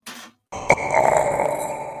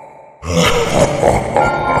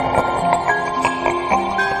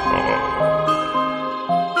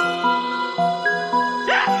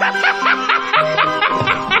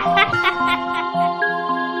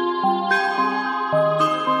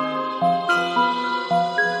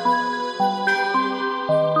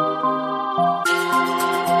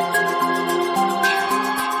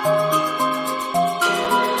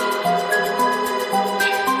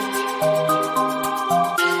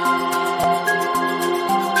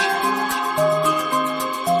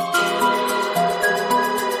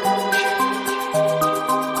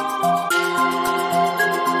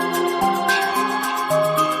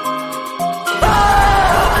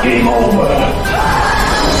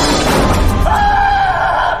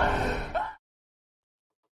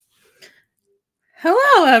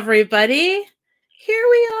everybody. Here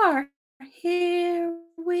we are. Here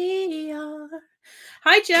we are.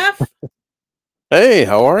 Hi, Jeff. Hey,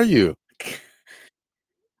 how are you?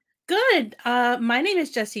 Good. My name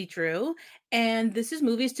is Jessie Drew, and this is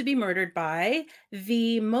Movies to be Murdered by,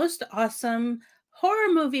 the most awesome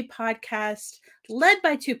horror movie podcast led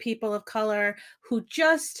by two people of color who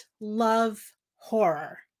just love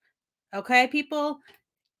horror. Okay, people,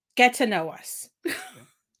 get to know us.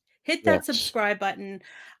 Hit that Yes. subscribe button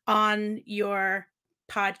on your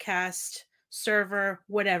podcast server,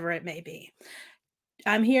 whatever it may be.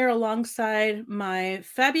 I'm here alongside my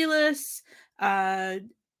fabulous, uh,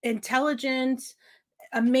 intelligent,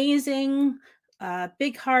 amazing,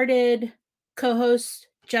 big hearted co host,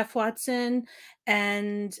 Jeff Watson.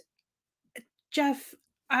 And Jeff,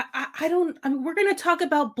 I don't, I mean, we're going to talk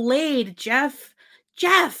about Blade, Jeff. I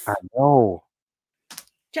Jeff, know.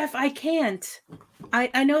 Jeff, I can't.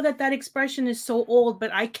 I know that that expression is so old,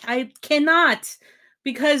 but I cannot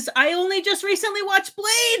because I only just recently watched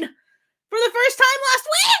Blade for the first time last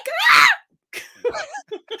week.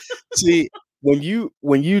 See, when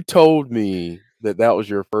you told me that that was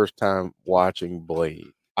your first time watching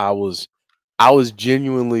Blade, I was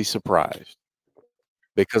genuinely surprised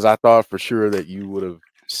because I thought for sure that you would have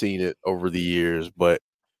seen it over the years, but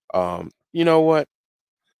you know what?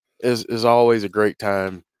 Is always a great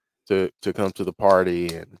time to come to the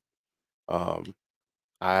party and um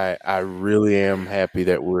I really am happy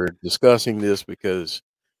that we're discussing this because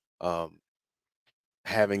um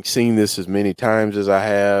having seen this as many times as I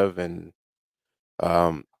have and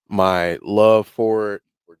my love for it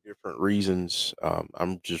for different reasons,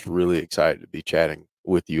 I'm just really excited to be chatting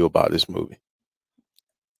with you about this movie.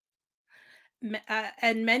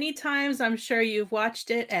 And many times I'm sure you've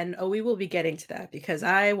watched it, and we will be getting to that because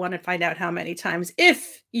I want to find out how many times,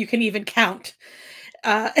 if you can even count,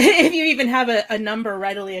 if you even have a number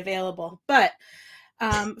readily available. But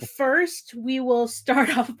first, we will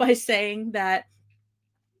start off by saying that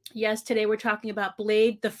yes, today we're talking about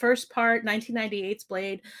Blade, the first part, 1998's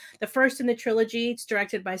Blade, the first in the trilogy. It's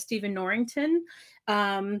directed by Stephen Norrington.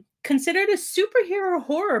 Considered a superhero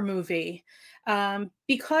horror movie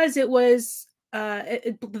because it was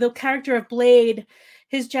the character of Blade,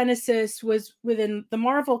 his genesis was within the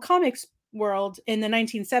Marvel Comics world in the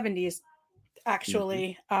 1970s, Mhm.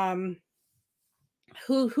 actually.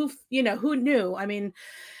 Who knew? I mean,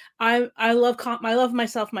 I love I love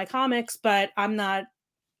myself my comics, but I'm not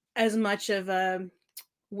as much of a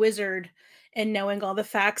wizard and knowing all the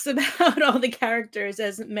facts about all the characters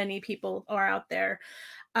as many people are out there.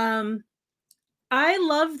 Um, I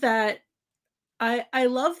love that. I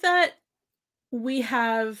love that we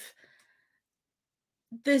have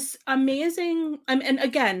this amazing. And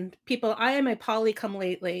again, people, I am a poly come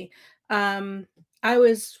lately. Um, I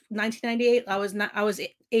was 1998. I was not. I was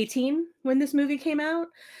 18 when this movie came out,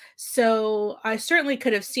 so I certainly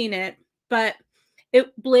could have seen it. But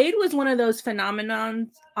it Blade was one of those phenomenons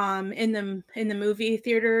in the movie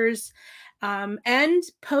theaters and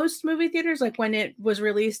post movie theaters, like when it was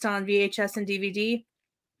released on VHS and DVD.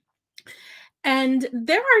 And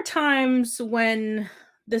there are times when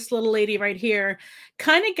this little lady right here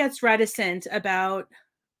kind of gets reticent about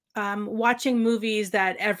watching movies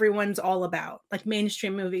that everyone's all about, like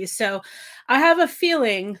mainstream movies. So I have a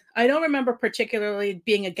feeling, I don't remember particularly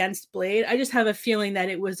being against Blade. I just have a feeling that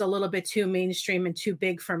it was a little bit too mainstream and too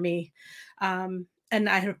big for me. And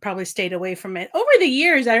I have probably stayed away from it. Over the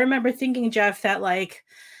years, I remember thinking, Jeff, that like,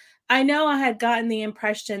 I know I had gotten the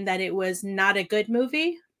impression that it was not a good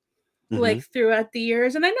movie, like Mhm. throughout the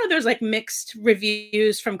years. And I know there's like mixed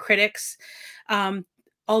reviews from critics. Um,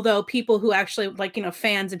 although people who actually like,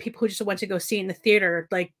 fans and people who just went to go see it in the theater,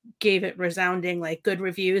 like gave it resounding, like good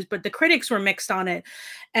reviews, but the critics were mixed on it.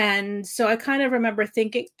 And so I kind of remember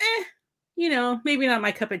thinking, maybe not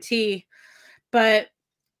my cup of tea, but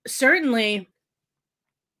certainly,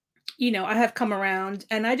 I have come around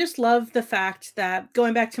and I just love the fact that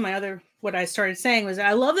going back to my other, what I started saying was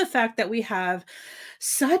I love the fact that we have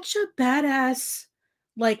such a badass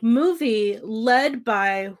like movie led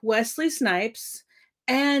by Wesley Snipes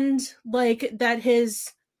and like that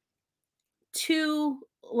his two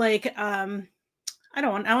like I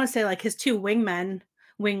want to say like his two wingmen,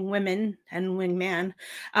 wing women and wingman.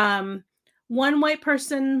 Um One white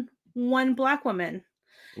person, one black woman.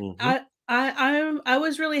 Mhm. I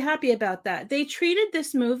was really happy about that. They treated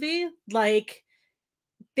this movie like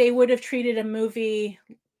they would have treated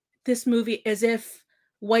this movie as if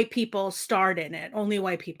white people starred in it, only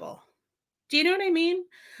white people. Do you know what I mean?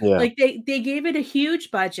 Yeah. Like they gave it a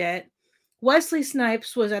huge budget. Wesley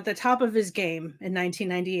Snipes was at the top of his game in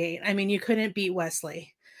 1998. I mean, you couldn't beat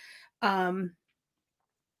Wesley. Um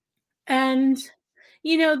And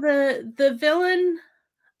the villain,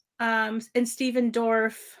 and Steven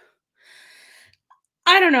Dorff,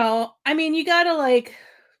 I don't know. I mean, you gotta like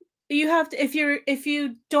you have to if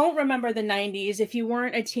you don't remember the 90s, if you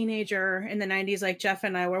weren't a teenager in the 90s like Jeff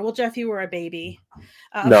and I were. Well, Jeff, you were a baby.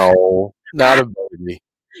 Um, No, not a baby.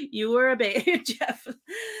 you were a baby, Jeff.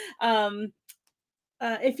 Um,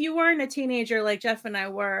 if you weren't a teenager like Jeff and I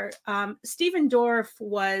were, Steven Dorff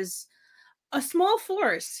was a small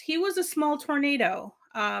force. He was a small tornado.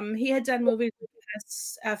 He had done movies like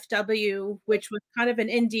SFW, which was kind of a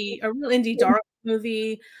real indie dark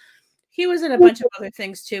movie. He was in a bunch of other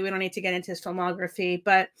things too. We don't need to get into his filmography,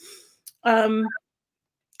 um,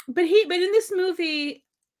 but in this movie,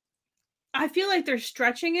 I feel like they're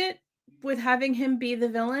stretching it with having him be the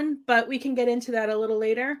villain, but we can get into that a little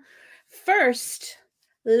later. First,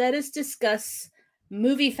 let us discuss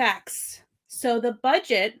movie facts. So the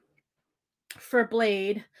budget for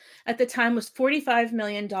Blade at the time was $45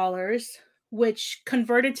 million, which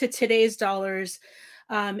converted to today's dollars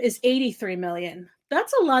is 83 million.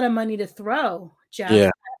 That's a lot of money to throw, Jeff,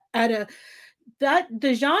 Yeah. at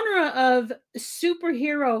the genre of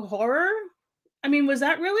superhero horror. I mean, was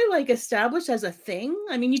that really like established as a thing?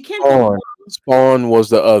 I mean, you can't go. Spawn was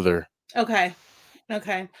the other. Okay.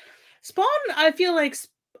 Spawn, I feel like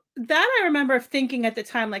that I remember thinking at the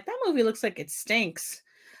time, like that movie looks like it stinks,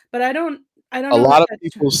 but I don't A know lot that of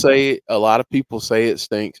that's people true. say it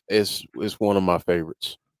stinks. It's one of my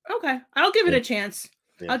favorites. Okay, I'll give it Yeah, a chance.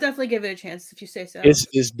 yeah. I'll definitely give it a chance if you say so.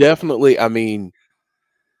 It's definitely. I mean,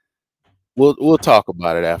 we'll talk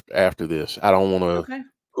about it after this. I don't want to Okay,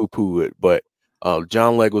 poo poo it, but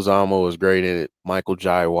John Leguizamo is great in it. Michael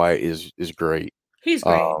Jai White is great. he's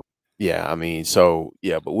great. Um, yeah, I mean, so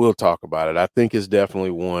yeah, but we'll talk about it. I think it's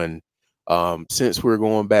definitely one. Since we're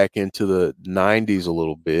going back into the '90s a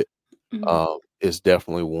little bit, Mhm. it's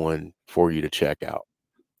definitely one for you to check out.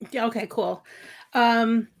 Yeah, okay, cool.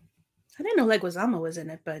 Um, I didn't know Leguizamo was in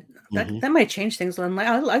it, but that Hmm. that might change things. I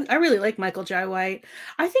really like Michael Jai White.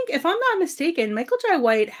 I think if I'm not mistaken, Michael Jai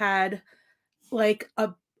White had like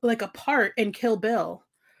a part in Kill Bill,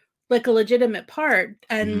 like a legitimate part,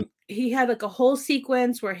 Hmm. and he had like a whole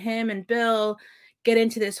sequence where him and Bill get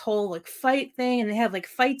into this whole like fight thing, and they have like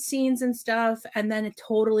fight scenes and stuff, and then it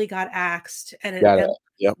totally got axed, Got it. and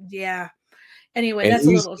Yep. yeah. Anyway, And that's a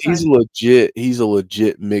little he's aside. legit. He's a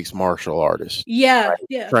legit mixed martial artist. Yeah,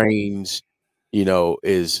 yeah. Trains,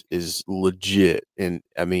 is legit, and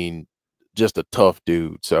I mean, just a tough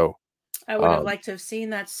dude. So, I would have um, liked to have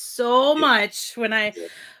seen that so yeah, much when I,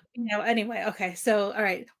 yeah. anyway, okay. So, all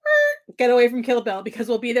right, get away from Kill Bill because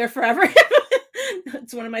we'll be there forever.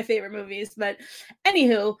 It's one of my favorite movies. But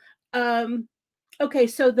anywho, um, okay,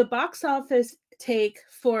 so the box office take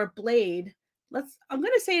for Blade, I'm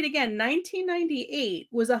going to say it again, 1998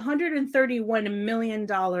 was $131 million,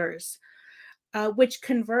 which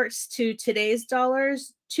converts to today's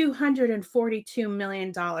dollars, $242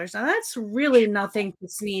 million. Now, that's really nothing to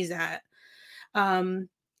sneeze at. Um,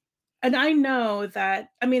 and I know that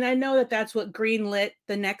that's what greenlit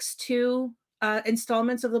the next two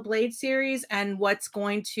installments of the Blade series, and what's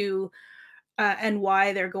going to and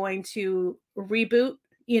why they're going to reboot,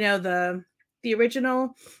 the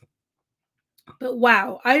original. But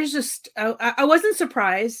wow, I wasn't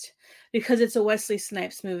surprised because it's a Wesley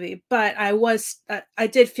Snipes movie, but I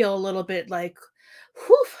did feel a little bit like,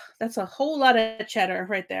 whew, that's a whole lot of cheddar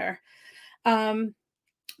right there. Um,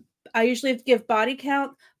 I usually give body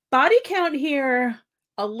count. Body count here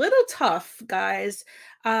a little tough, guys.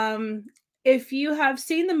 Um, if you have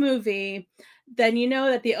seen the movie, then you know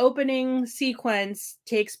that the opening sequence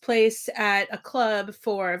takes place at a club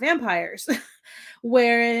for vampires,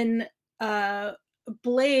 wherein uh,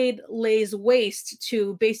 Blade lays waste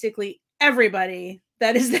to basically everybody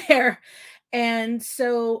that is there. And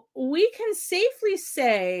so we can safely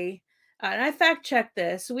say, and I fact checked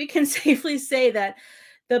this, we can safely say that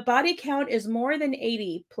the body count is more than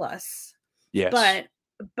 80 plus, Yes.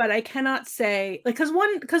 but I cannot say like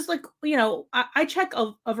because like I check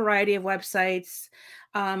a variety of websites.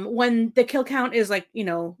 When the kill count is like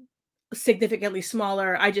significantly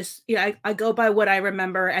smaller, I just I go by what I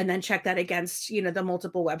remember and then check that against the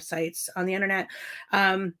multiple websites on the internet.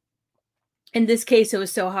 Um, in this case, it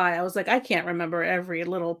was so high. I was like, I can't remember every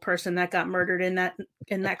little person that got murdered in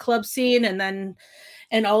that club scene,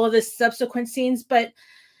 and all of the subsequent scenes, but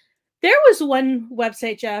there was one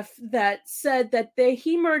website, Jeff, that said that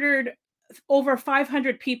he murdered over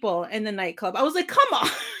 500 people in the nightclub. I was like, come on.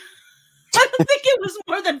 I don't think it was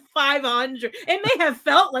more than 500. It may have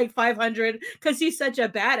felt like 500 because he's such a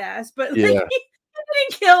badass, but like Yeah. he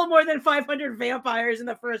didn't kill more than 500 vampires in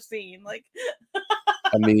the first scene. Like,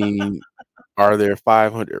 I mean, are there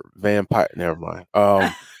 500 vampire? Never mind.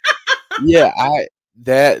 Yeah,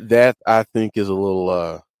 that I think is a little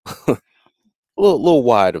a little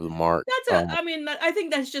wide of the mark. I mean, I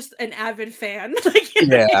think that's just an avid fan. Like, you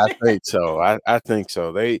know Yeah, what I I mean? think so. I think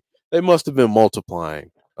so. They must have been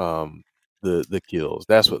multiplying the kills.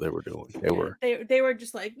 That's what they were doing. They were They were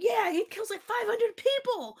just like, yeah, he kills like 500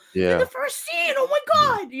 people in the yeah. first scene. Oh Yeah. my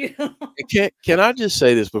god, you know? And can I just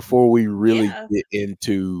say this before we really Yeah. get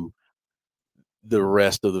into the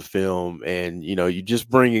rest of the film? And you just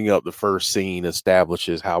bringing up the first scene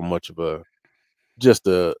establishes how much of a just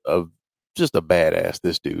a just a badass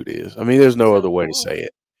this dude is. I mean, there's no So other way to cool. say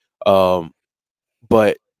it. Um,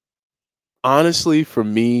 but honestly, for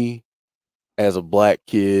me, as a black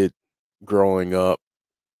kid growing up,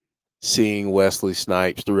 seeing Wesley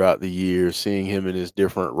Snipes throughout the years, seeing him in his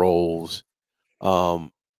different roles,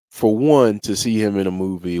 um, for one, to see him in a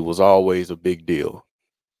movie was always a big deal.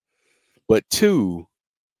 But two,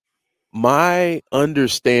 my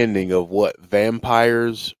understanding of what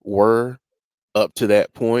vampires were up to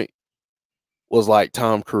that point was like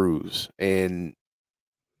Tom Cruise and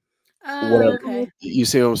Oh, whatever. okay. You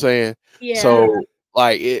see what I'm saying? Yeah. So,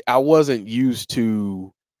 like, I wasn't used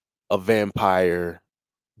to a vampire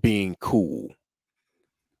being cool.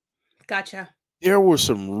 Gotcha. There were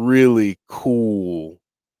some really cool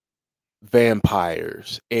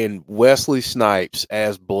vampires, and Wesley Snipes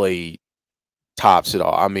as Blade tops it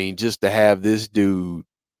all. I mean, just to have this dude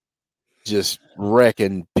just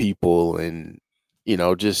wrecking people and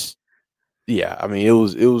just yeah, I mean, it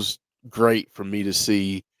was great for me to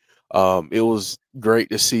see. It was great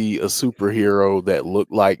to see a superhero that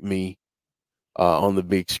looked like me on the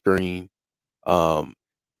big screen. Um,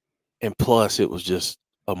 and plus, it was just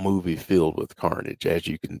a movie filled with carnage, as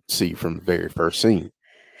you can see from the very first scene.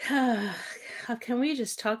 How can we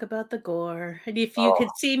just talk about the gore? And if you Oh, could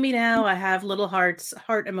see me now, I have little heart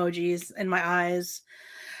emojis in my eyes.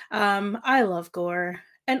 I love gore,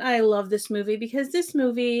 and I love this movie because this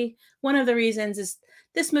movie, one of the reasons is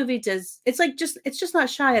this movie does it's just not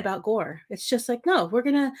shy about gore. It's just like, no, oh, we're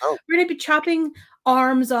gonna be chopping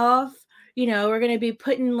arms off. We're gonna be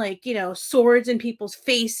putting like, swords in people's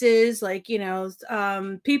faces, like,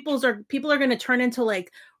 people are gonna turn into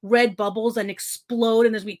like red bubbles and explode,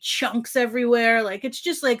 and there's gonna be chunks everywhere. Like, it's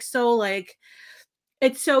just like so like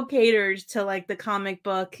it's so catered to like the comic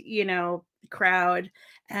book, crowd.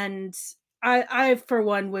 And I for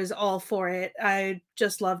one was all for it. I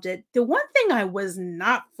just loved it. The one thing I was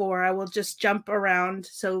not for, I will just jump around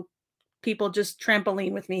so people just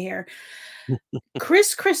trampoline with me here.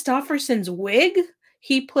 Chris Christopherson's wig.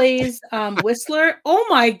 He plays Whistler. Oh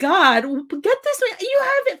my god. Get this man. You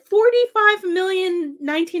have it 45 million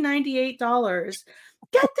 $1998.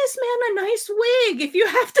 Get this man a nice wig if you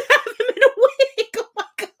have to have him in a wig. Oh my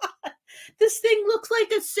god. This thing looks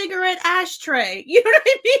like a cigarette ashtray. You know what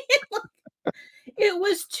I mean? It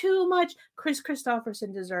was too much. Chris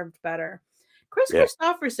Christopherson deserved better. Chris yeah,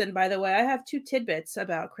 Christopherson, by the way, I have two tidbits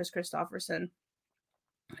about Chris Christopherson.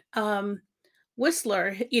 Um,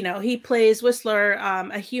 Whistler, he plays Whistler,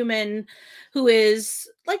 a human who is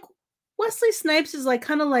like Wesley Snipes is like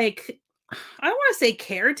kind of like I don't want to say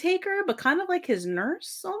caretaker, but kind of like his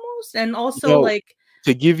nurse almost, and you also know, like,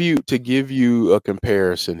 to give you a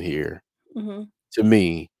comparison here, mhm. to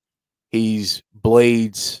me, he's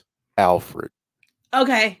Blade's Alfred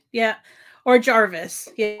Okay, yeah, or Jarvis,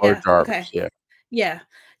 or yeah, okay, Jarvis. Yeah, yeah,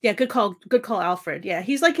 yeah. Good call, Alfred. Yeah,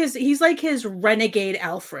 he's like his renegade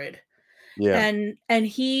Alfred. yeah. And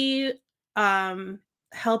he um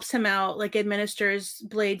helps him out, like administers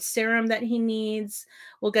Blade's serum that he needs.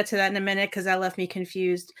 We'll get to that in a minute because that left me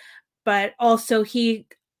confused. But also he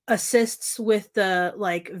assists with the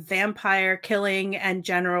like vampire killing and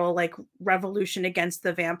general like revolution against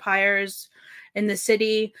the vampires in the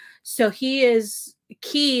city. So he is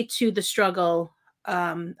key to the struggle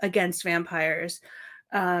against vampires.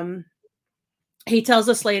 um he tells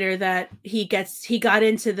us later that he got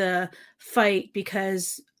into the fight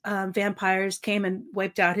because vampires came and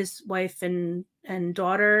wiped out his wife and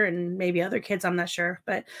daughter and maybe other kids. I'm not sure,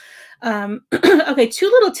 but okay. Two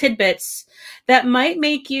little tidbits that might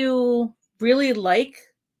make you really like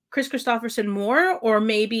Chris Christopherson more, or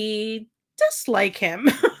maybe dislike him.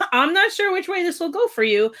 I'm not sure which way this will go for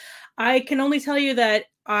you. I can only tell you that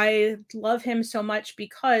I love him so much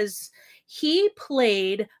because he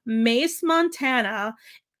played Mace Montana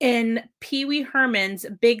in Pee Wee Herman's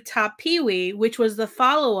Big Top Pee Wee, which was the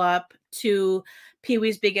follow up to Pee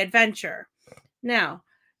Wee's Big Adventure. Now,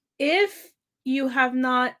 if you have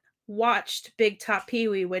not watched Big Top Pee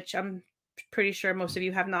Wee, which I'm pretty sure most of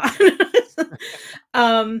you have not,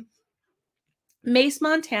 um, Mace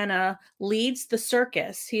Montana leads the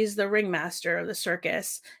circus. He's the ringmaster of the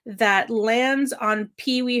circus that lands on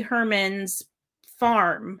Pee Wee Herman's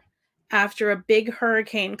farm after a big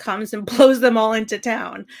hurricane comes and blows them all into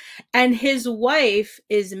town. And his wife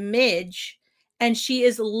is Midge, and she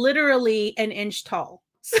is literally an inch tall.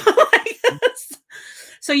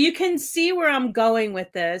 So you can see where I'm going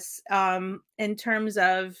with this, in terms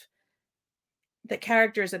of the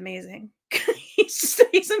character is amazing.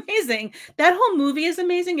 He's amazing. That whole movie is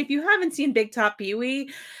amazing. If you haven't seen Big Top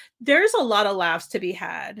Pee-wee, there's a lot of laughs to be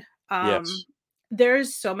had. Yes.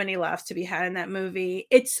 There's so many laughs to be had in that movie.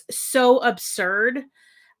 It's so absurd,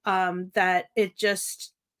 that it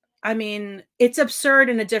just, I mean, it's absurd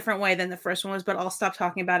in a different way than the first one was, but I'll stop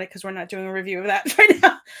talking about it because we're not doing a review of that right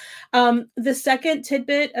now. The second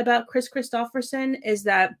tidbit about Chris Christopherson is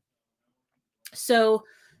that, so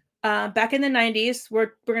back in the 90s,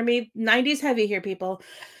 we're going to be 90s heavy here, people.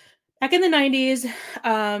 Back in the 90s,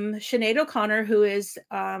 Sinead O'Connor, who is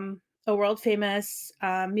a world famous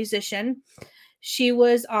musician, she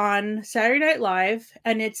was on Saturday Night Live,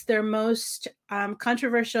 and it's their most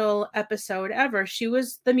controversial episode ever. She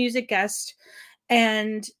was the music guest,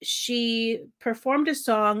 and she performed a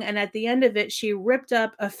song, and at the end of it, she ripped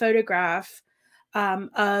up a photograph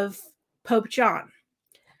of Pope John,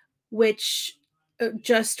 which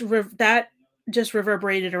that just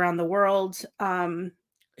reverberated around the world.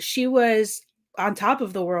 She was on top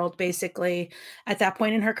of the world basically at that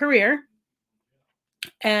point in her career,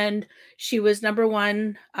 and she was number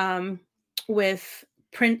one, with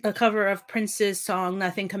a cover of Prince's song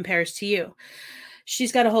 "Nothing Compares to You."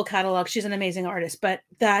 She's got a whole catalog. She's an amazing artist, but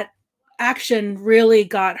that action really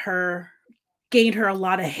gained her a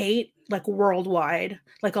lot of hate, like worldwide,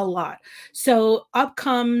 like a lot. So up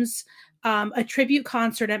comes a tribute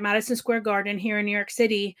concert at Madison Square Garden here in New York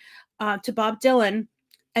City, to Bob Dylan.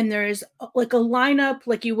 And there's like a lineup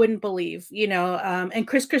like you wouldn't believe, and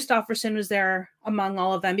Chris Christopherson was there among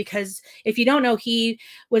all of them, because if you don't know, he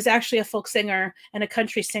was actually a folk singer and a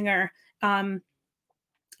country singer.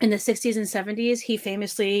 In the 60s and 70s, he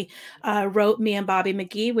famously wrote Me and Bobby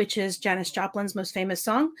McGee, which is Janis Joplin's most famous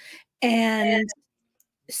song. And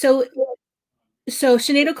so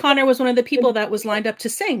Sinead O'Connor was one of the people that was lined up to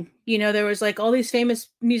sing. There was like all these famous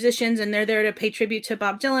musicians, and they're there to pay tribute to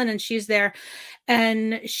Bob Dylan, and she's there,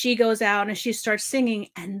 and she goes out and she starts singing,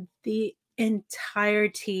 and the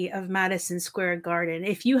entirety of Madison Square Garden,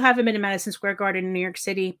 if you haven't been to Madison Square Garden in New York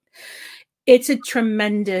City, it's a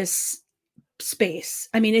tremendous space.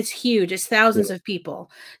 I mean, it's huge. It's thousands of people.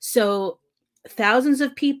 So thousands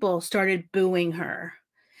of people started booing her,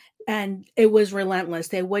 and it was relentless.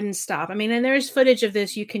 They wouldn't stop. I mean, and there's footage of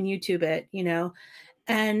this. You can YouTube it,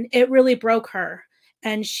 and it really broke her.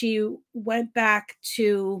 And she went back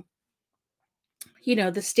to,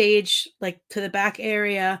 the stage, like to the back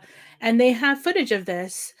area, and they have footage of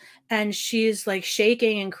this. And she's like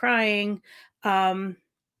shaking and crying. And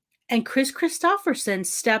Chris Christopherson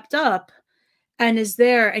stepped up and is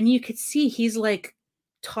there, and you could see he's like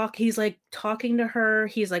talking to her,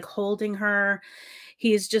 he's like holding her,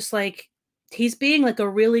 he's just like, he's being like a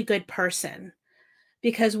really good person,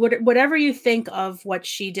 because whatever you think of what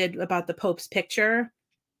she did about the Pope's picture,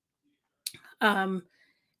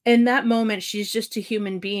 in that moment she's just a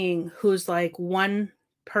human being who's like one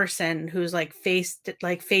person who's like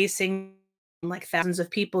facing like thousands of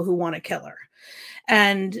people who want to kill her,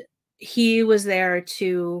 and he was there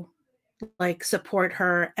to like support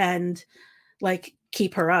her and like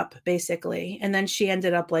keep her up basically. And then she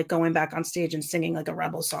ended up like going back on stage and singing like a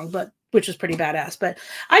rebel song, but which was pretty badass. But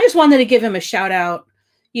I just wanted to give him a shout out,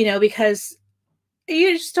 because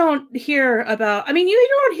you just don't hear about, I mean, you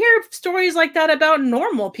don't hear stories like that about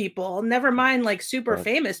normal people, never mind like super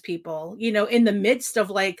famous people, in the midst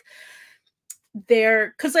of like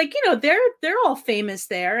because like they're all famous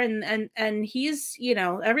there, and he's,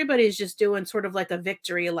 everybody's just doing sort of like a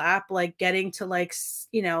victory lap, like getting to like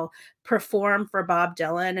perform for Bob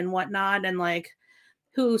Dylan and whatnot, and like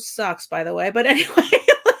who sucks, by the way, but anyway.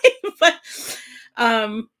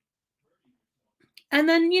 And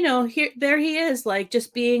then there he is, like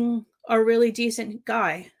just being a really decent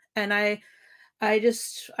guy, and I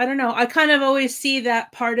don't know, I kind of always see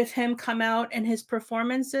that part of him come out in his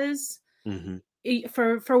performances. Mm-hmm.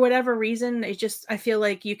 For whatever reason, I feel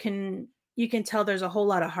like you can tell there's a whole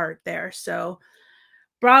lot of heart there. So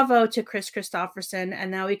bravo to Chris Christopherson.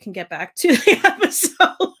 And now we can get back to the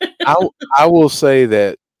episode. I will say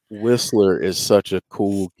that Whistler is such a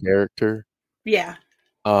cool character. Yeah.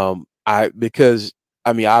 Because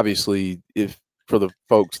I mean, obviously, if for the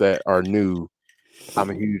folks that are new, I'm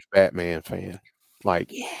a huge Batman fan,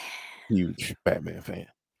 like huge Batman fan.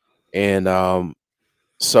 And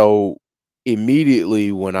so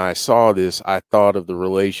immediately when I saw this, I thought of the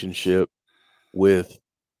relationship with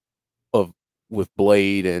of with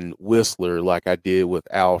Blade and Whistler, like I did with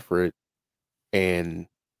Alfred and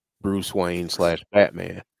Bruce Wayne slash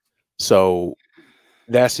Batman. So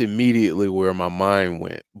that's immediately where my mind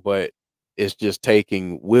went. But it's just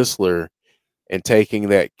taking Whistler and taking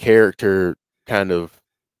that character kind of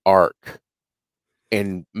arc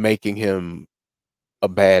and making him a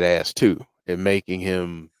badass too, and making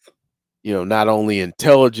him, not only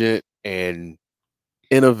intelligent and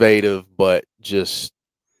innovative, but just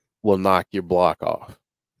will knock your block off.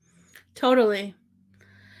 Totally.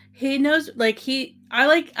 He knows, like, I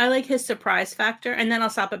like his surprise factor, and then I'll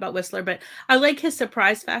stop about Whistler, but I like his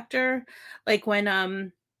surprise factor, like when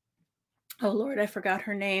oh Lord, I forgot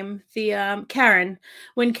her name. The Karen.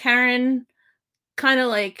 When Karen kind of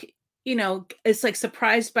like, is like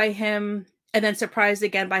surprised by him and then surprised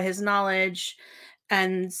again by his knowledge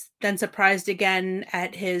and then surprised again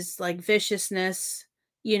at his like viciousness,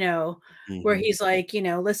 where Mhm. he's like,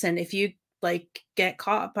 listen, if you like get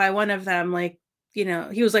caught by one of them, like, he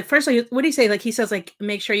was like, first, like, what do you say? Like, he says, like,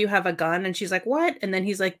 make sure you have a gun. And she's like, what? And then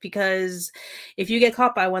he's like, because if you get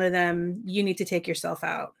caught by one of them, you need to take yourself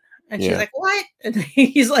out. And she's Yeah. like, what? And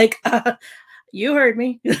he's like, you heard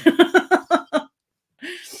me.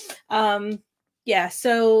 um, yeah,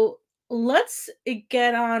 so let's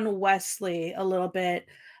get on Wesley a little bit.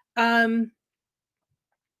 Um,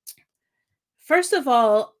 first of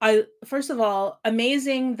all,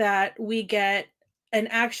 amazing that we get an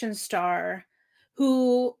action star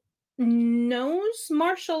who knows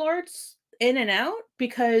martial arts in and out,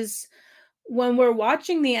 because when we're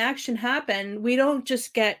watching the action happen, we don't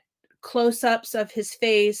just get close-ups of his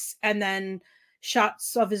face and then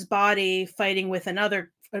shots of his body fighting with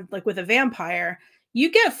another, like with a vampire.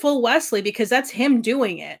 You get full Wesley because that's him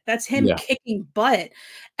doing it. That's him Yeah. kicking butt.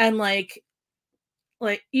 And I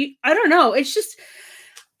don't know. It's just,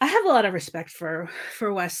 I have a lot of respect for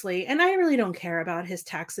Wesley, and I really don't care about his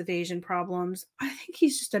tax evasion problems. I think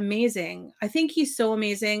he's just amazing. I think he's so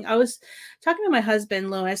amazing. I was talking to my husband,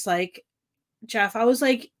 Lewis, like, Jeff, I was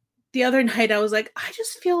like, the other night, I was like, I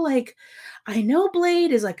just feel like I know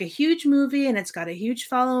Blade is like a huge movie and it's got a huge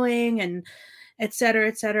following and et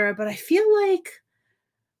cetera, but I feel like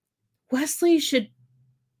Wesley should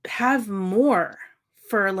have more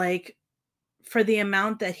for like for the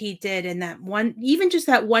amount that he did in that one, even just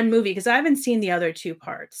that one movie, because I haven't seen the other two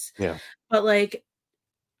parts. Yeah. But like,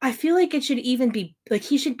 I feel like it should even be like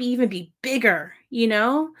he should be even be bigger, you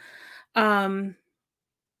know? Um,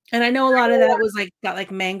 and I know a lot of that was like got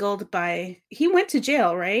like mangled by, he went to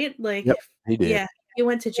jail, right? Like, Yep. He did. yeah, he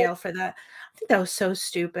went to jail for that. I think that was so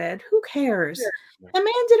stupid. Who cares? The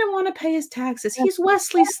man didn't want to pay his taxes. He's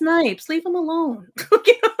Wesley Snipes. Leave him alone.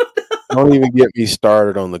 You know? Don't even get me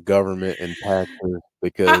started on the government and taxes, I,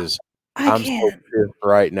 because I I'm so can't. pissed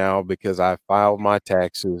right now because I filed my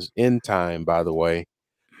taxes in time, by the way,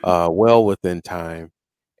 well within time,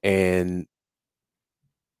 and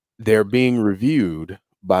they're being reviewed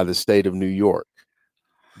by the state of New York.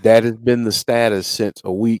 That has been the status since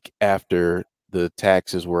a week after the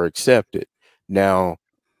taxes were accepted. Now,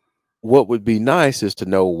 what would be nice is to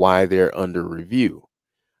know why they're under review.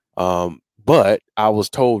 But I was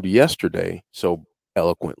told yesterday, so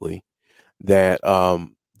eloquently, that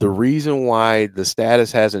the reason why the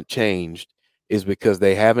status hasn't changed is because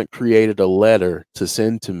they haven't created a letter to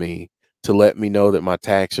send to me to let me know that my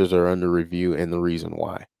taxes are under review and the reason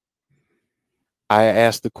why. I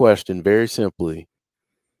asked the question very simply: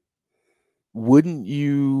 wouldn't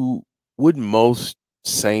you, wouldn't most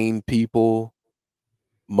sane people,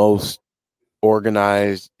 most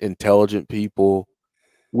organized, intelligent people,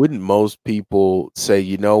 wouldn't most people say,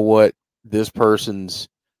 you know what, this person's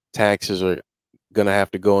taxes are going to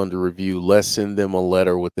have to go under review? Let's send them a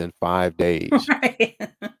letter within 5 days, Right.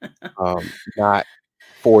 not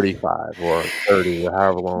 45 or 30 or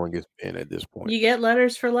however long it's been at this point. You get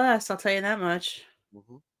letters for less, I'll tell you that much.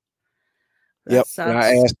 Mhm. That Yep. And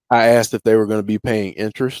I sucks. asked, I asked if they were going to be paying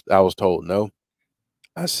interest. I was told no.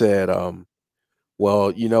 I said,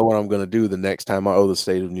 well, you know what I'm gonna do the next time I owe the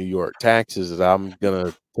state of New York taxes is I'm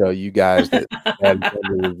gonna tell you guys that that is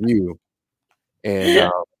under review,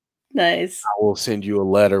 and, Nice. I will send you a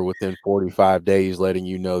letter within 45 days letting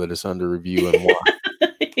you know that it's under review and why.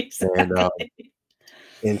 And, Exactly.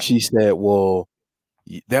 and she said, "Well,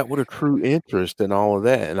 that would accrue interest and all of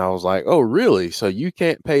that." And I was like, "Oh, really? So you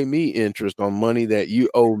can't pay me interest on money that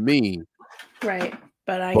you owe me?" Right,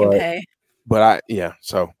 but I can But pay. yeah,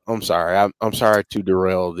 so I'm sorry. I'm sorry to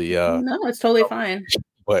derail the, No, it's totally fine. conversation,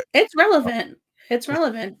 but, It's relevant. It's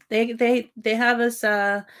relevant. They have us.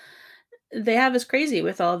 they have us crazy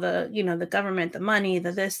with all the, the government, the money,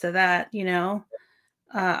 the this, the that,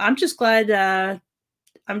 I'm just glad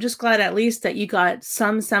at least that you got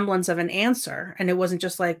some semblance of an answer and it wasn't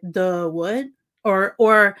just like the what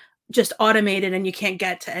or just automated and you can't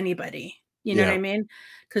get to anybody. You know what Yeah. I mean?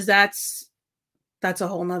 Because that's a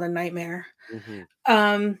whole nother nightmare. Mhm.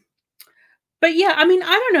 Um, but yeah, I mean, I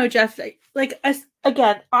don't know, Jeff. Like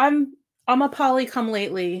again, I'm a poly come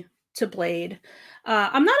lately to Blade.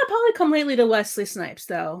 I'm not a poly come lately to Wesley Snipes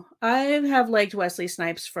though. I have liked Wesley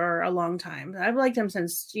Snipes for a long time. I've liked him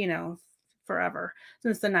since forever,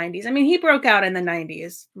 since the 90s. I mean, he broke out in the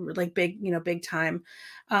 90s, like big, big time.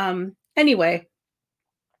 Anyway,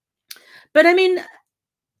 but I mean,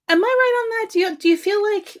 am I right on that? Do you feel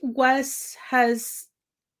like Wes has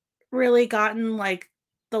really gotten like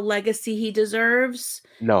the legacy he deserves?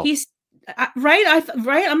 No. He's right.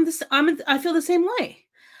 Right. I feel the same way.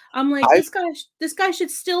 I'm like I this guy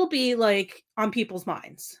should still be like on people's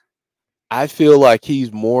minds. I feel like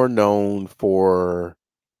he's more known for,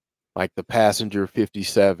 like, the Passenger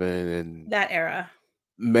 57 and That era.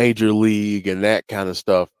 Major League and that kinda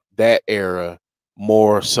stuff, that era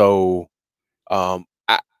more so.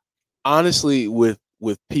 I honestly, with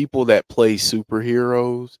people that play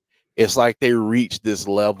superheroes, it's like they reach this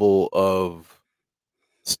level of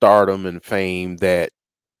stardom and fame that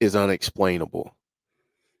is unexplainable,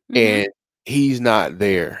 Mm-hmm. and he's not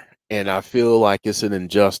there, and I feel like it's an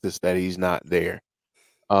injustice that he's not there,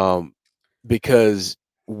 um, because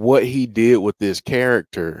what he did with this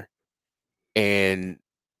character, and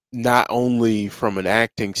not only from an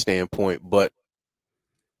acting standpoint, but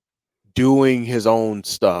doing his own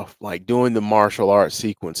stuff, like doing the martial arts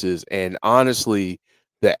sequences, and honestly,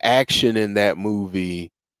 the action in that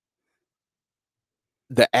movie,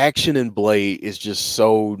 the action in Blade is just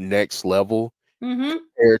so next level Mm-hmm.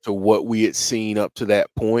 compared to what we had seen up to that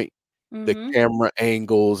point. The Mm-hmm. camera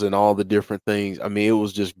angles and all the different things. I mean, it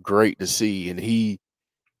was just great to see, and he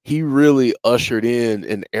really ushered in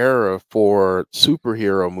an era for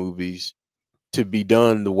superhero movies to be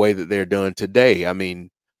done the way that they're done today. I mean,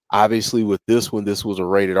 obviously with this one, this was a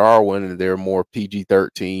rated R one, and they're more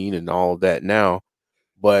PG-13 and all of that now,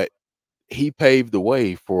 but he paved the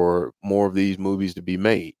way for more of these movies to be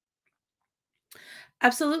made.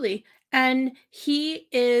 Absolutely. And he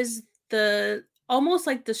is the almost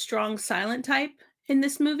like the strong silent type in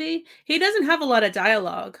this movie. He doesn't have a lot of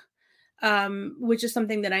dialogue, which is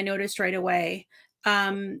something that I noticed right away.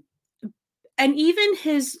 Um, and even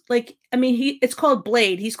his like, I mean, it's called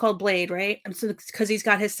Blade. He's called Blade, right? And so because he's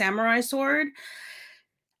got his samurai sword,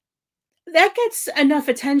 that gets enough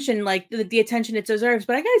attention, like the attention it deserves.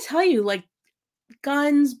 But I gotta tell you, like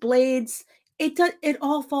guns, blades, it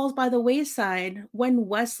all falls by the wayside when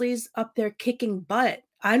Wesley's up there kicking butt.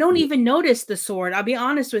 I don't Yeah. even notice the sword. I'll be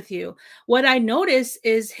honest with you. What I notice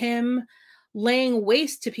is him laying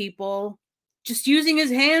waste to people, just using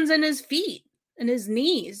his hands and his feet and his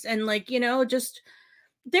knees and like, just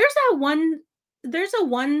there's that one there's a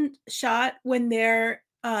one shot when they're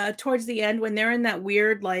towards the end when they're in that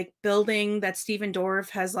weird like building that Steven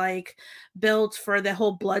Dorff has like built for the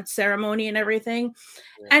whole blood ceremony and everything.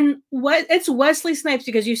 Yeah. And what it's Wesley Snipes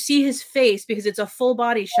because you see his face because it's a full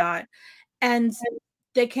body shot and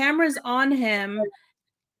the camera's on him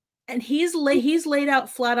and he's laid out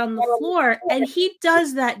flat on the floor and he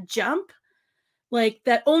does that jump like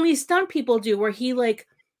that only stunt people do where he like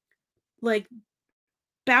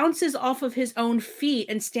bounces off of his own feet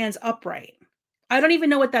and stands upright. I don't even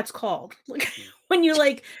know what that's called. Like when you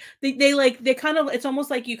like they kind of it's almost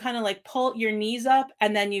like you kind of like pull your knees up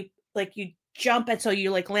and then you jump and so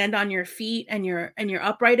you like land on your feet and you're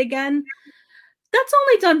upright again. That's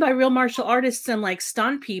only done by real martial artists and like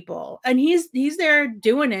stunt people. And he's there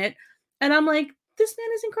doing it and I'm like this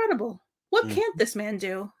man is incredible. What can't Mhm. this man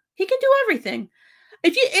do? He can do everything.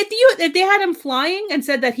 If they had him flying and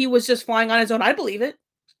said that he was just flying on his own, I believe it.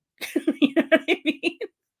 You know what I mean?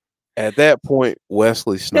 At that point,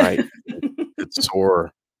 Wesley Snipes could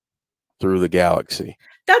soar through the galaxy,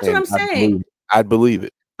 That's what and I'm saying. I'd believe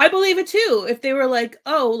it. I believe it too. If they were like,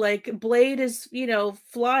 oh, like Blade is,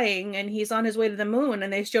 flying and he's on his way to the moon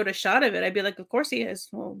and they showed a shot of it, I'd be like, of course he is.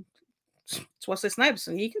 Well, it's Wesley Snipes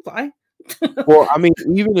and he can fly. Well, I mean,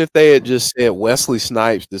 even if they had just said Wesley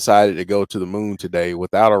Snipes decided to go to the moon today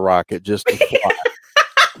without a rocket just to fly,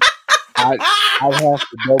 I'd I'd have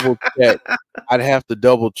to double check. I'd have to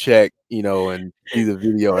double check, and see the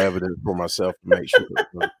video evidence for myself to make sure it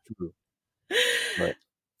was true. But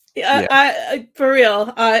Yeah, yeah, for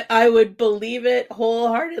real, I would believe it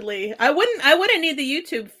wholeheartedly. I wouldn't need the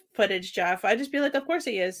YouTube footage, Jeff. I'd just be like, of course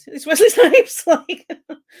he is. It's Wesley Snipes. Like,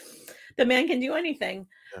 The man can do anything.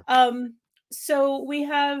 Yeah. So we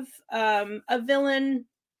have a villain.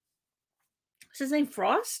 What's his name?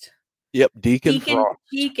 Frost? Yep, Deacon Deacon, Frost.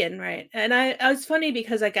 Deacon, right? And I was funny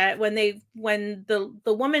because like when the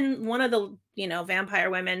woman, one of the vampire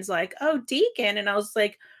women's like, oh, Deacon, and I was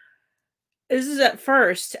like, this is at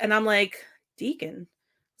first, and I'm like, Deacon.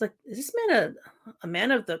 It's like, is this man a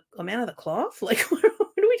man of the cloth? Like, what are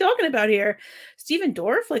we talking about here? Stephen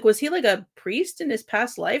Dorff? Like, was he like a priest in his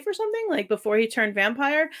past life or something? Like before he turned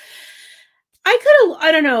vampire? I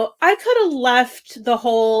don't know. I could have left the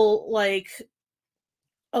whole like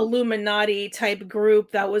Illuminati type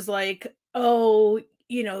group that was like, oh,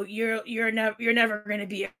 you're never gonna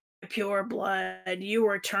be a pure blood. You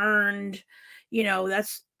were turned,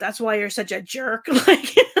 that's why you're such a jerk.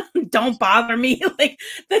 Like, don't bother me. Like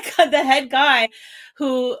the head guy,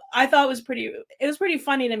 who I thought it was pretty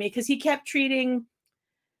funny to me because he kept treating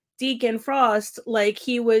Deacon Frost like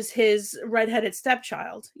he was his redheaded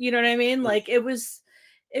stepchild. You know what I mean? Like it was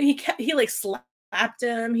he like slapped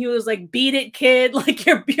him. He was like, "Beat it, kid! Like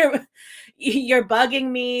you're bugging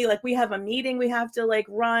me. Like we have a meeting we have to like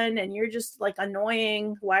run, and you're just like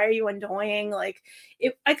annoying. Why are you annoying?" Like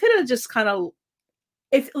if I could have just kind of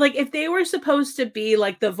if they were supposed to be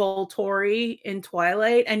like the Volturi in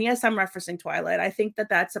Twilight, and yes, I'm referencing Twilight. I think that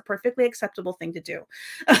that's a perfectly acceptable thing to do.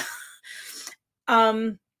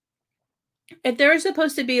 um if they're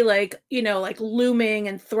supposed to be like like looming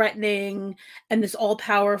and threatening and this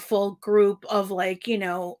all-powerful group of like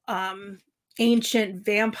ancient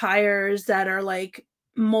vampires that are like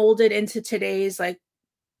molded into today's like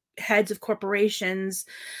heads of corporations,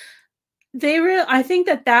 I think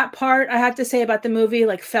that part I have to say about the movie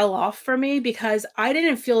like fell off for me because I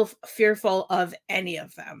didn't feel fearful of any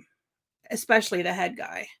of them, especially the head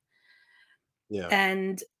guy. Yeah.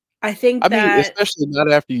 And I think I mean, that especially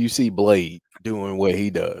not after you see Blade doing what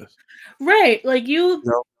he does. right, like You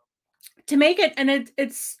know? to make it, and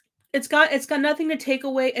it's got nothing to take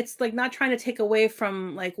away. It's like not trying to take away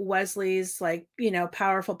from like Wesley's like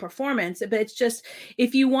powerful performance, but it's just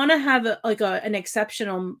if you want to have an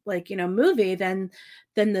exceptional like movie, then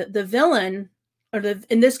the villain, or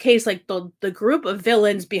in this case like the group of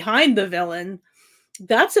villains behind the villain,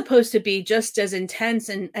 that's supposed to be just as intense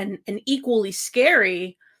and equally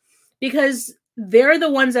scary because they're the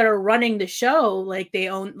ones that are running the show. Like they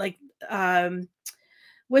own like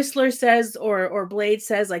Whistler says, or Blade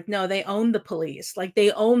says, like, no, they own the police, like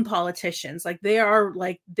they own politicians, like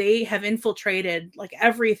they have infiltrated like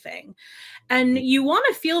everything, and Mhm. you want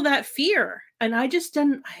to feel that fear. And I just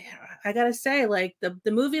didn't. I gotta say, like the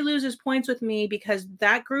movie loses points with me because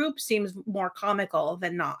that group seems more comical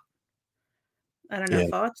than not. I don't know, Yeah.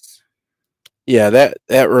 thoughts. Yeah,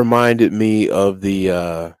 that reminded me of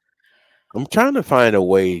the I'm trying to find a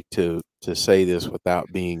way to say this without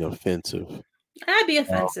being offensive. That'd be Uh,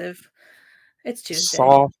 offensive. It's Tuesday.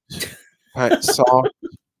 soft soft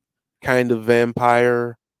kind of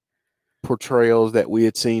vampire portrayals that we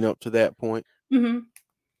had seen up to that point. Hmm.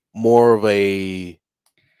 More of a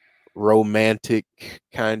romantic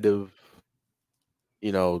kind of,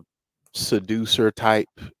 you know, seducer type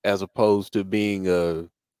as opposed to being a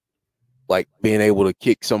like being able to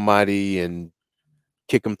kick somebody and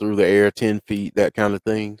kick them through the air 10 feet, that kind of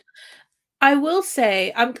thing. I will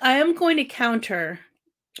say I am going to counter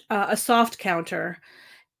a soft counter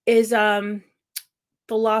is The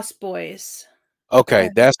Lost Boys. Okay,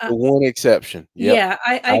 And, that's the one exception. Yep, yeah,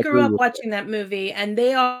 I I grew agree up with that. watching that movie, and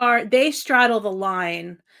they straddle the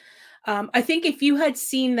line. I think if you had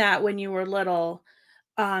seen that when you were little,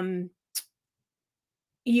 um,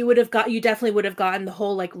 you definitely would have gotten the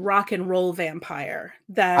whole like rock and roll vampire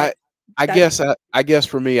I that I that guess I guess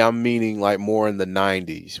for me, I'm meaning like more in the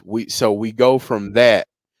 90s. We go from that,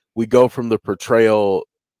 we go from the portrayal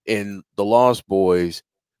in The Lost Boys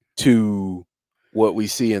to what we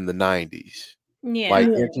see in the 90s, like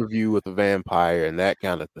yeah, Interview with the Vampire and that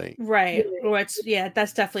kind of thing. right. Or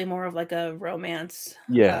that's definitely more of like a romance,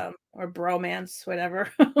 Yeah. or bromance,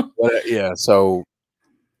 whatever. Yeah, so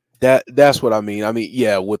that's what I mean. I mean,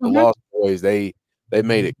 yeah, with The Mhm. Lost Boys, they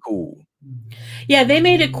made it cool. Yeah, they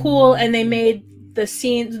made it cool, and they made the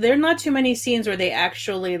scenes. There are not too many scenes where they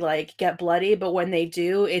actually like get bloody, but when they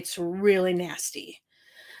do, it's really nasty.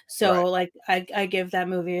 Right. So like I give that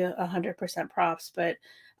movie 100% props. But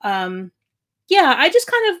um yeah, I just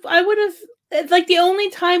kind of I would have like the only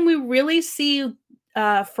time we really see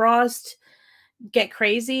Frost get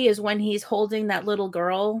crazy is when he's holding that little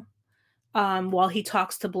girl, while he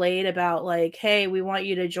talks to Blade about like, hey, we want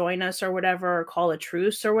you to join us or whatever, or call a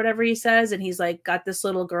truce or whatever he says, and he's like got this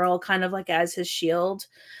little girl kind of like as his shield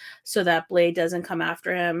so that Blade doesn't come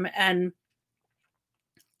after him. And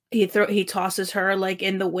he tosses her like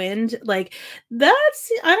in the wind. Like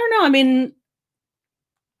that's I don't know. I mean,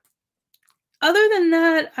 other than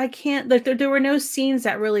that, I can't like there were no scenes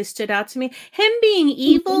that really stood out to me. Him being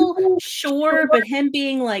evil, sure, but him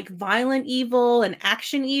being like violent evil and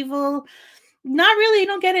action evil, not really. You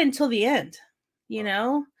don't get it until the end, you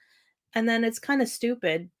know? And then it's kind of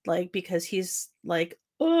stupid, like because he's like,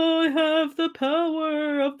 "Oh, I have the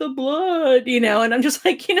power of the blood," and I'm just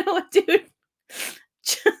like, you know what, dude?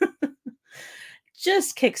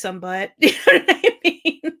 Just kick some butt. You know what I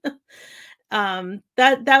mean?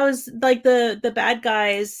 That was like the bad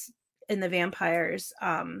guys and the vampires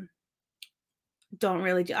don't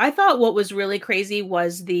really do. I thought what was really crazy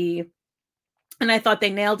was and I thought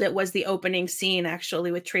they nailed it was the opening scene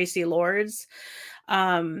actually with Tracy Lords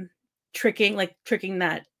um tricking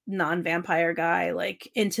that non-vampire guy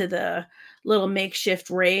like into the little makeshift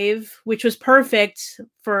rave, which was perfect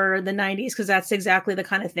for the 90s because that's exactly the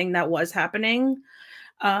kind of thing that was happening.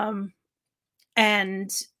 um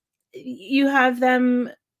and you have them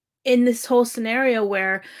in this whole scenario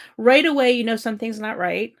where right away something's not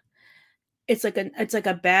right. It's like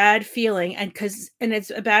a bad feeling, and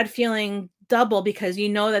it's a bad feeling double because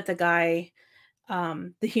that the guy,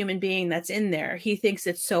 the human being that's in there, he thinks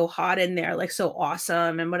it's so hot in there, like so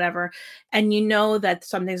awesome and whatever, and that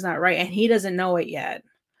something's not right and he doesn't know it yet.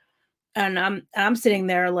 And I'm sitting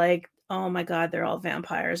there like, oh my god, they're all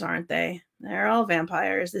vampires, aren't they? They're all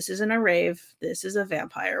vampires. This isn't a rave. This is a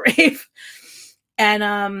vampire rave. And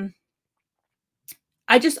I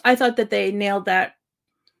thought that they nailed that.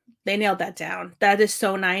 They nailed that down. That is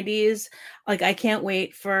so 90s. Like I can't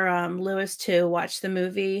wait for Lewis to watch the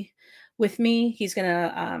movie with me. He's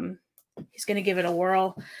gonna give it a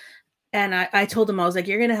whirl. And I told him, I was like,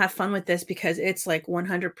 you're gonna have fun with this because it's like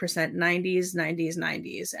 100% 90s, 90s,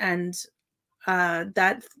 90s. And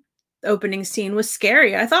that opening scene was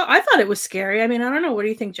scary. I thought it was scary. I mean, I don't know. What do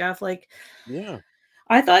you think, Jeff? Like, Yeah.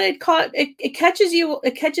 I thought it catches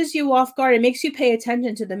you off guard. It makes you pay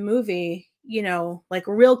attention to the movie, like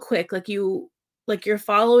real quick. Like you're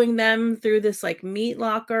following them through this like meat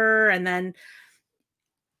locker, and then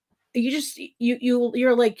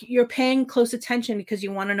you're like you're paying close attention because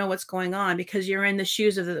you want to know what's going on because you're in the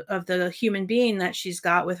shoes of the human being that she's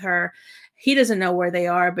got with her. He doesn't know where they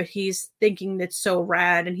are, but he's thinking that's so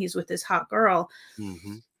rad and he's with this hot girl.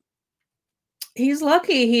 Mm-hmm. He's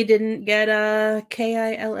lucky he didn't get a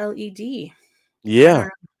KILLED. Yeah.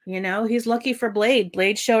 He's lucky for Blade.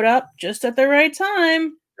 Blade showed up just at the right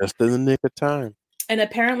time. Just in the nick of time. And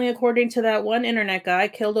apparently, according to that one internet guy,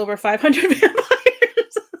 killed over 500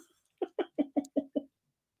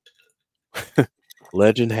 vampires.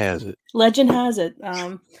 Legend has it. Legend has it.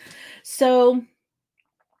 So,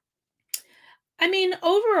 I mean,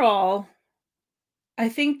 overall, I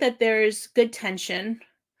think that there's good tension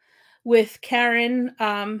with Karen,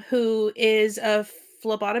 who is a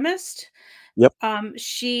phlebotomist. Yep.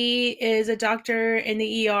 She is a doctor in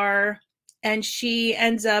the ER, and she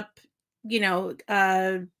ends up, getting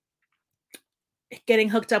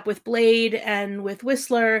hooked up with Blade and with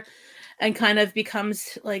Whistler, and kind of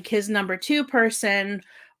becomes like his number two person.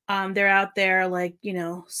 They're out there like,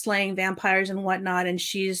 slaying vampires and whatnot, and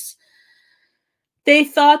they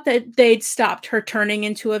thought that they'd stopped her turning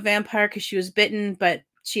into a vampire because she was bitten, but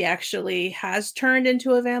she actually has turned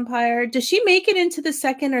into a vampire. Does she make it into the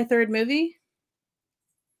second or third movie?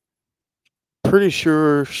 Pretty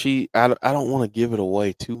sure I don't want to give it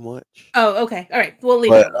away too much. Oh, okay. All right. We'll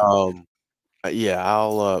leave But it alone. yeah,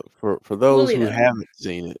 I'll for We'll those leave who it alone. haven't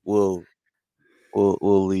seen it, we'll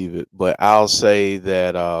leave it. But I'll say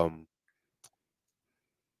that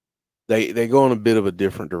they go in a bit of a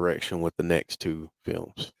different direction with the next two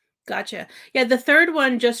films. Gotcha. Yeah, the third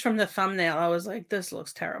one, just from the thumbnail, I was like, this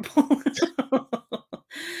looks terrible.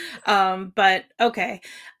 But okay.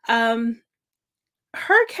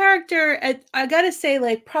 Her character, I gotta say,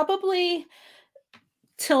 like, probably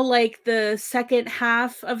till like the second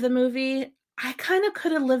half of the movie, I kind of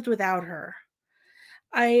could have lived without her.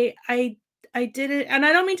 I I I didn't, and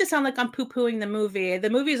I don't mean to sound like I'm poo-pooing the movie. The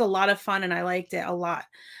movie is a lot of fun and I liked it a lot.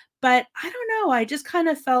 But I don't know, I just kind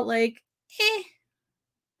of felt like,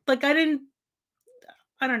 like I don't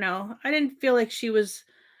know. I didn't feel like she was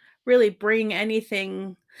really bringing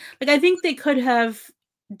anything. Like I think they could have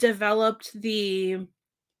developed I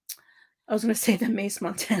was going to say the Mace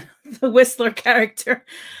Montana, the Whistler character,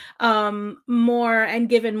 more and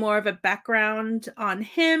given more of a background on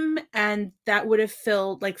him, and that would have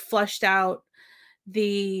flushed out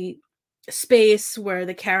the space where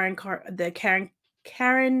the Karen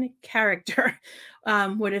Karen character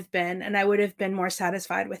would have been, and I would have been more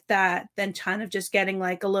satisfied with that than kind of just getting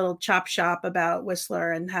like a little chop shop about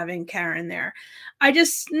Whistler and having Karen there. I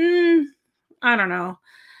just, I don't know.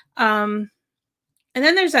 And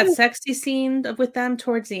then there's that sexy scene with them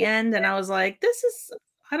towards the end, and I was like, this is,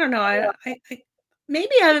 I don't know.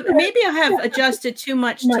 Maybe I have adjusted too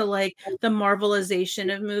much to like the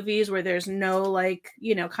Marvelization of movies where there's no like,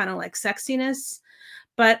 kind of like sexiness.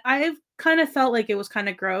 But I've kind of felt like it was kind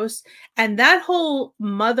of gross. And that whole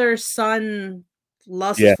mother son Yeah.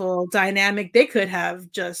 lustful dynamic, they could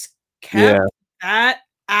have just Yeah. kept that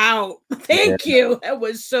out. Thank Yeah. you. That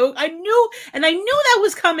was so, I knew that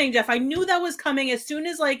was coming, Jeff. I knew that was coming as soon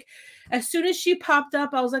as she popped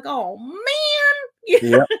up. I was like, oh man.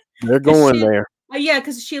 Yeah. They're 'Cause going she, there. yeah,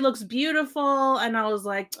 because she looks beautiful. And I was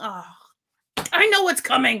like, oh, I know what's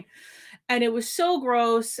coming. And it was so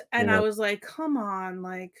gross. And I Yeah. was like, come on,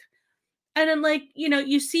 like, and then like,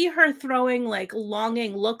 you see her throwing like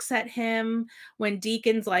longing looks at him when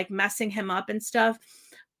Deacon's like messing him up and stuff.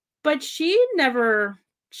 But she never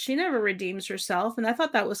redeems herself. And I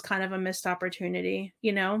thought that was kind of a missed opportunity,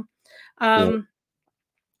 Yeah. Um,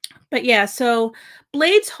 but yeah, so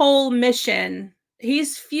Blade's whole mission,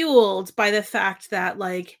 he's fueled by the fact that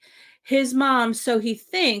like his mom, so he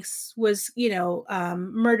thinks, was,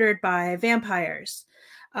 murdered by vampires.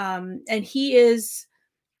 And he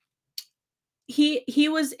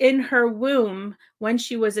was in her womb when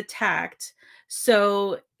she was attacked.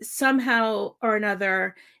 So somehow or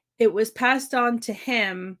another, it was passed on to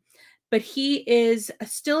him, but he is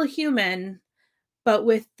still human, but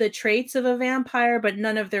with the traits of a vampire, but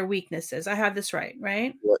none of their weaknesses. I have this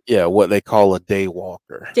right? Yeah. What they call a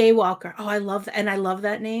daywalker. Daywalker. Oh, I love that, and I love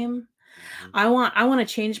that name. Mhm. I want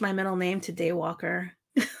to change my middle name to Daywalker.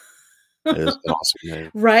 It is an awesome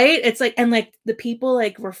name. Right? It's like, and like the people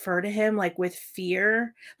like refer to him like with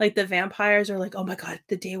fear. Like the vampires are like, oh my God,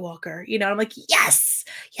 the Daywalker. I'm like, yes,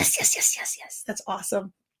 yes, yes, yes, yes, yes. That's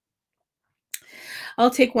awesome.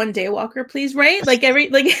 I'll take one Daywalker, please. Right? Like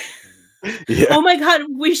Yeah. oh my God,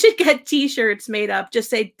 we should get t-shirts made up, just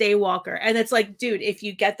say Daywalker. And it's like, dude, if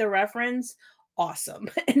you get the reference, awesome.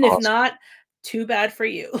 And if Awesome. not, too bad for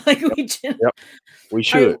you. Like we just, Yep. We all right,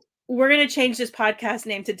 should. we're gonna change this podcast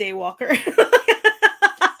name to Daywalker.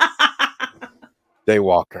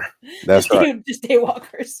 Daywalker. That's right. Just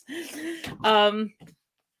Daywalkers.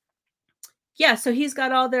 Yeah, so he's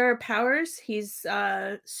got all their powers. He's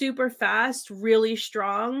super fast, really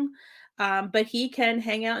strong, but he can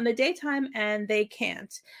hang out in the daytime and they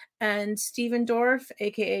can't. And Steven Dorff,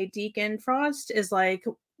 aka Deacon Frost, is like,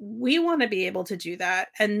 we want to be able to do that.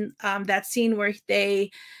 And that scene where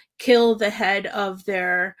they kill the head of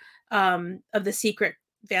of the secret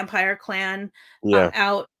vampire clan Yeah.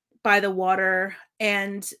 out by the water,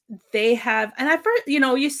 and they have, and at first,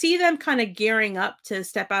 you see them kind of gearing up to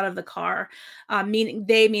step out of the car,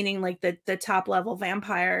 meaning like the top level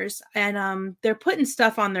vampires, and they're putting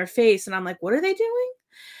stuff on their face, and I'm like, what are they doing?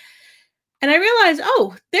 And I realized,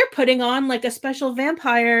 oh, they're putting on like a special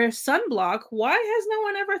vampire sunblock. Why has no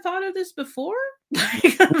one ever thought of this before?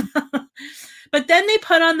 But then they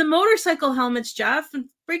put on the motorcycle helmets, Jeff, and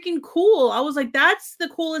freaking cool. I was like, that's the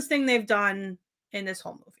coolest thing they've done in this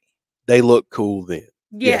whole movie. They look cool then.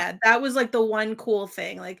 Yeah. Yeah, that was like the one cool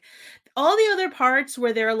thing. Like all the other parts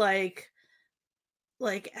where they're like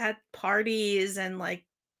at parties and like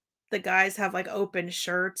the guys have like open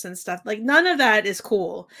shirts and stuff. Like none of that is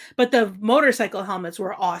cool. But the motorcycle helmets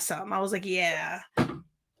were awesome. I was like, yeah.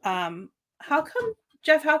 How come,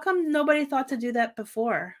 Jeff, how come nobody thought to do that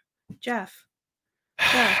before? Jeff.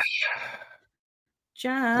 That's a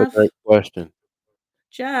Jeff. great question.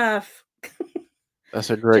 Jeff. That's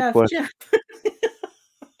a great question.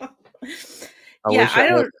 I wish I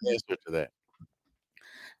had an answer to that.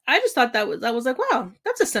 I just thought that was like, wow,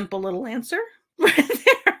 that's a simple little answer right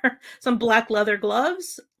there. Some black leather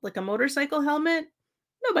gloves, like a motorcycle helmet.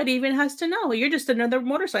 Nobody even has to know. You're just another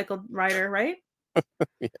motorcycle rider, right?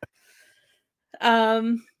 Yeah.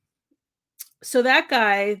 So that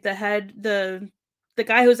guy, the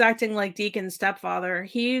guy who's acting like Deacon's stepfather,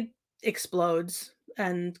 he explodes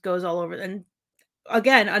and goes all over. And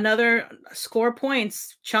again, another score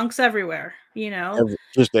points, chunks everywhere,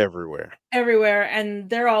 Just everywhere. everywhere. And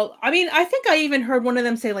they're all, I mean, I think I even heard one of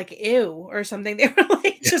them say like ew or something. They were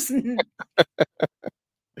like just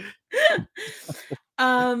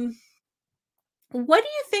what do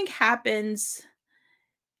you think happens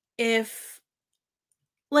if,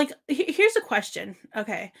 like, here's a question.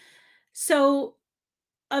 Okay. So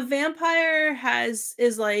a vampire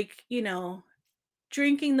is like,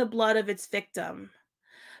 drinking the blood of its victim.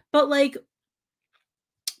 But like,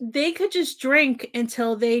 they could just drink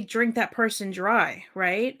until they drink that person dry,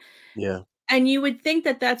 right? Yeah. And you would think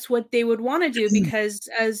that that's what they would wanna do because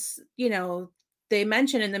as, they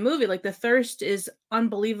mention in the movie, like, the thirst is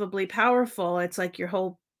unbelievably powerful. It's like your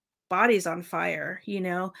whole body's on fire, you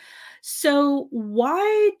know? So,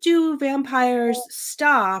 why do vampires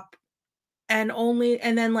stop and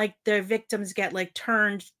then, like, their victims get, like,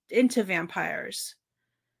 turned into vampires?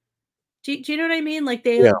 Do you know what I mean? Like,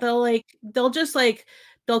 Yeah.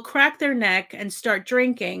 they'll crack their neck and start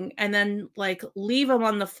drinking and then, like, leave them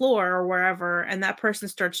on the floor or wherever, and that person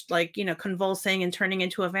starts, like, convulsing and turning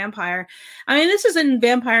into a vampire. I mean, this is in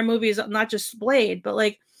vampire movies, not just Blade, but,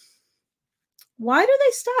 like, why do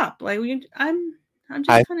they stop? Like, I'm just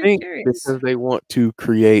I kinda think curious. because they want to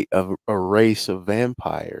create a race of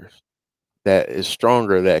vampires that is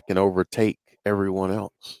stronger that can overtake everyone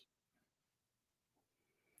else.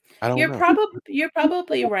 I don't know. You're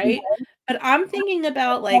probably right, but I'm thinking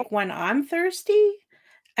about, like, when I'm thirsty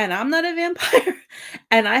and I'm not a vampire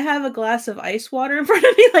and I have a glass of ice water in front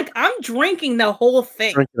of me, like, I'm drinking the whole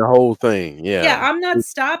thing. Drinking the whole thing, Yeah, yeah. I'm not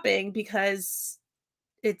stopping because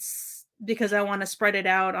I wanna spread it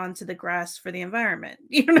out onto the grass for the environment.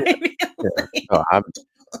 You know Yeah, what I mean? yeah. Like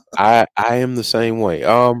No, I am the same way.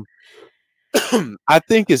 I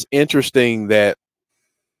think it's interesting that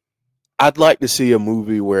I'd like to see a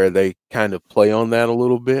movie where they kind of play on that a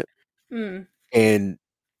little bit, Mm, and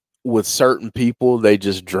with certain people, they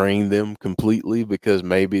just drain them completely because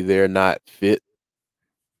maybe they're not fit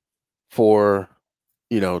for,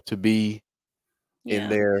 to be in yeah.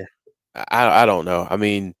 there. I don't know. I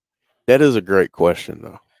mean, that is a great question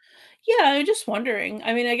though. Yeah, I'm just wondering.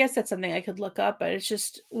 I mean, I guess that's something I could look up, but it's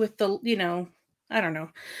just with I don't know.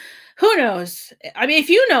 Who knows? I mean, if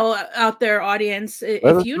you know out there, audience, Let if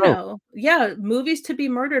us you know. know, yeah, movies to be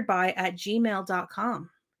murdered by at gmail.com.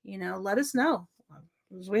 Let us know.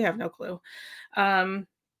 'Cause we have no clue. Um,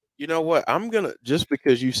 You know what? I'm gonna just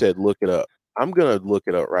because you said look it up, I'm gonna look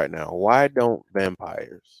it up right now. Why don't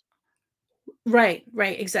vampires? right,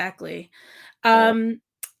 right, exactly. Uh, Um,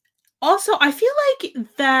 Also, I feel like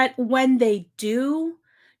that when they do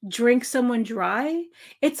drink someone dry,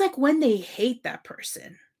 it's like when they hate that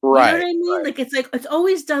person. You know what right, I mean? right. Like it's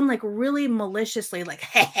always done like really maliciously, like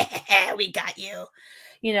we got you.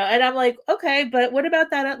 And I'm like, okay, but what about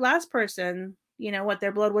that last person? What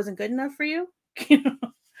their blood wasn't good enough for you? You know,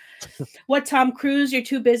 what Tom Cruise, you're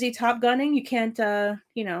too busy top gunning, you can't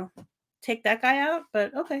take that guy out,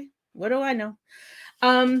 but okay, what do I know?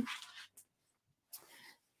 Um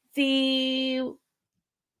the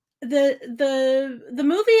the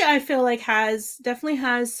movie I feel like has definitely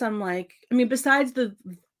has some, like, I mean, besides the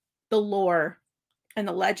lore and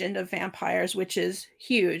the legend of vampires, which is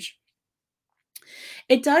huge,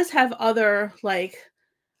 it does have other like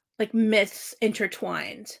myths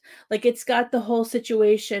intertwined. Like, it's got the whole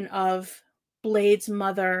situation of Blade's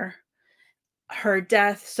mother, her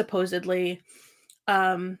death supposedly,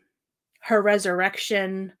 um her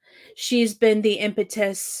resurrection. She's been the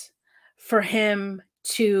impetus for him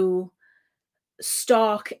to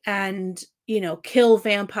stalk and kill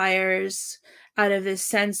vampires out of this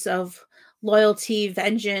sense of loyalty,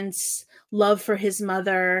 vengeance, love for his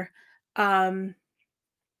mother. um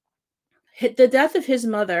the death of his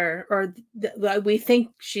mother, or we think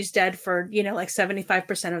she's dead for like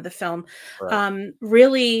 75% of the film, Right.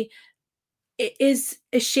 really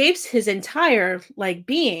it shapes his entire like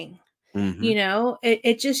being. Mhm.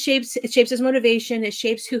 It just shapes his motivation, it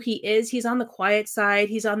shapes who he is. He's on the quiet side,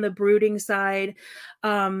 he's on the brooding side.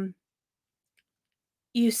 um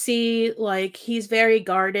You see, like, he's very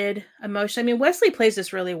guarded emotionally. I mean, Wesley plays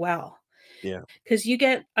this really well Yeah. because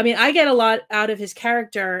I get a lot out of his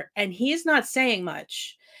character, and he's not saying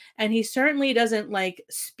much. And he certainly doesn't like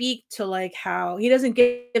speak to like how he doesn't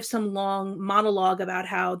give some long monologue about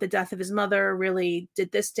how the death of his mother really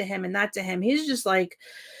did this to him and that to him. He's just like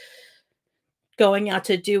going out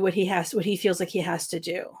to do what he feels like he has to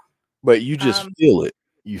do. But you just Um, feel it.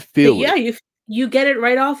 You but feel yeah, it. you get it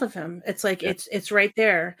right off of him. It's like Yeah. it's right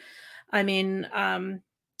there. I mean,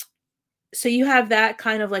 so you have that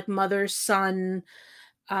kind of like mother son,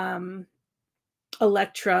 um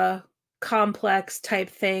Electra complex type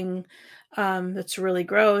thing, that's really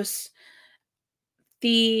gross.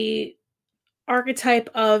 The archetype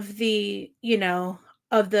of the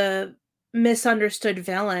misunderstood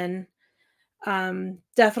villain,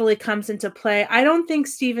 definitely comes into play. I don't think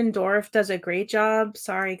Steven Dorff does a great job.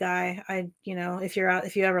 Sorry, guy. If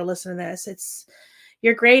you ever listen to this,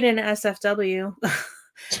 you're great in SFW.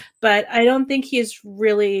 but I don't think he's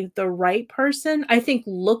really the right person. I think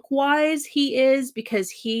look-wise he is because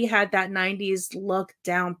he had that 90s look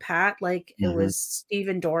down pat, like it Mhm. was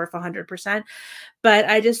Steven Dorff 100%, but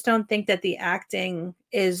I just don't think that the acting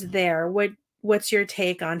is there. What's your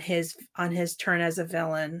take on his turn as a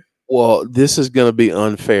villain? Well, this is gonna be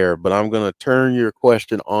unfair, but I'm gonna turn your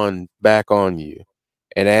question on back on you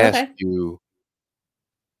and ask Okay. you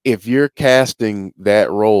if you're casting that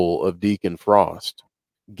role of Deacon Frost,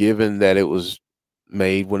 given that it was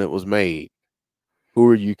made when it was made, who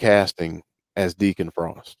are you casting as Deacon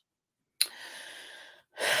Frost?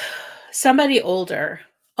 Somebody older,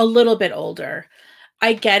 a little bit older.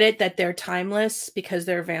 I get it that they're timeless because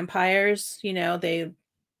they're vampires, you know, they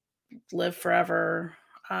live forever,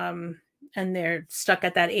 and they're stuck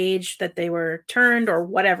at that age that they were turned or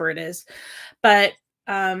whatever it is. But,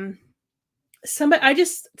 um,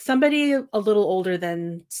 somebody a little older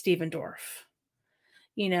than Steven Dorff,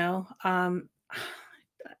 you know?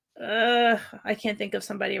 I can't think of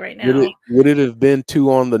somebody right now. Would it have been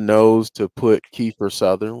too on the nose to put Kiefer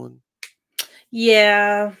Sutherland?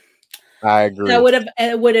 Yeah, I that agree. would have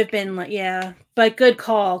it would have been like yeah, but good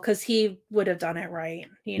call because he would have done it right,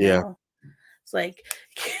 you Yeah, know? It's like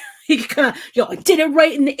he kinda, "Yo, I did it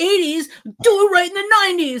right in the '80s, do it right in the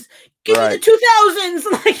 '90s, give me the right, 2000s."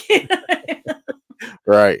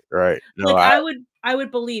 right. No, Like, I I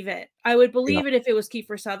would believe it. I would yeah, believe it if it was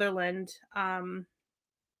Kiefer Sutherland.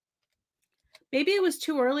 Maybe it was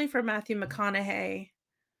too early for Matthew McConaughey,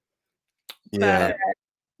 yeah. but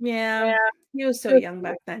yeah, he was so young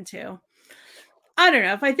back then too. I don't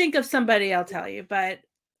know. If I think of somebody, I'll tell you, but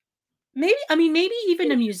maybe I mean, maybe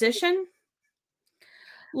even a musician?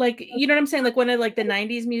 Like, you know what I'm saying? Like one of, like, the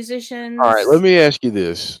 '90s Alright, let musicians? me ask you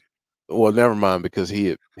this. Well, never mind because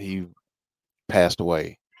he passed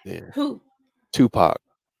away. Yeah. Who? Tupac.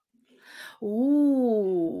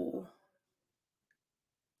 Ooh.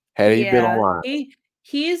 Had he been Yeah. alive.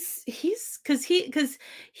 He's because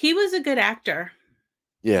he was a good actor,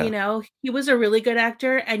 you Yeah, know? He was a really good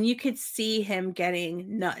actor, and you could see him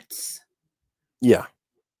getting nuts. yeah.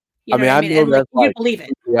 You I know what mean, I I mean? know And, like, that's, you'd like, believe it.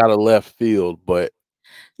 completely out of left field, but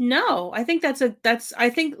No, I think that's I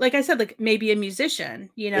think, like I said, like, maybe a musician,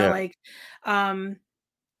 you know, yeah. like, um,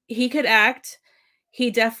 he could act.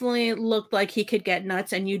 He definitely looked like he could get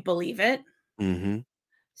nuts, and you'd believe it. Mhm.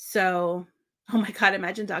 So oh my god,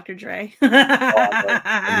 imagine Dr. Dre. Oh, I know,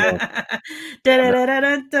 I know.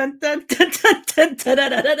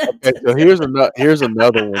 Okay, so here's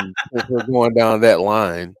another one since we're going down that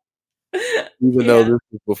line, even though Yeah. this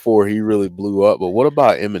was before he really blew up, but what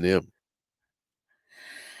about Eminem?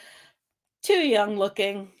 Too young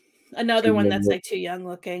looking. Too Another one young that's, look like, too young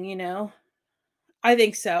looking, you know? I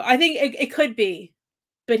think so. I think it could be,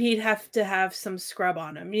 but he'd have to have some scrub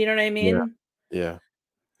on him, you know what I yeah, mean? yeah.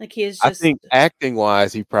 Like, he is I just think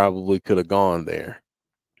acting-wise, he probably coulda gone there.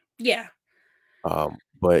 yeah.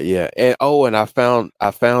 But yeah, and I found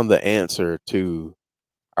the answer to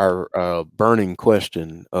our, burning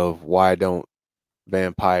question of why don't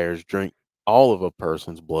vampires drink all of a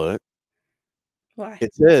person's blood. Why?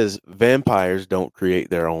 It says vampires don't create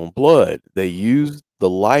their own blood. They use the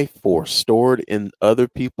life force stored in other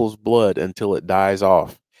people's blood until it dies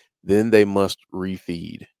off. Then they must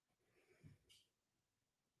refeed.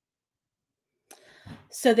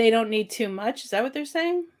 So they don't need too much? Is that what they're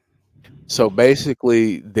saying? So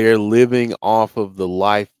basically, they're living off of the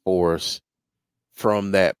life force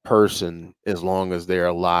from that person as long as they're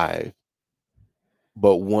alive.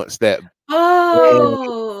 But blood,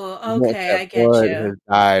 Oh, once okay, that I get blood you. has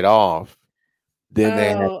died off, then they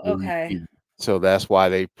have Oh, to okay. refeed. So that's why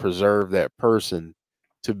they preserve that person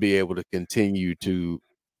to be able to continue to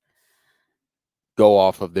go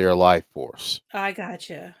off of their life force. I got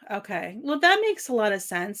you. Okay. Well, that makes a lot of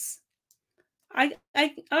sense. I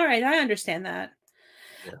all right, I understand that.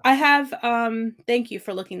 Yeah. I have thank you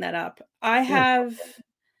for looking that up. I Yeah. have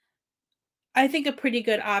I think a pretty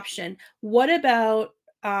good option.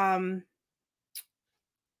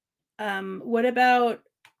 Um what about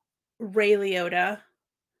Ray Liotta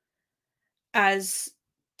as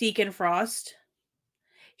Deacon Frost?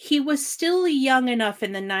 He was still young enough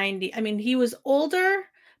in the '90s. I mean, he was older,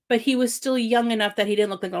 but he was still young enough that he didn't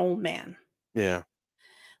look like an old man. Yeah.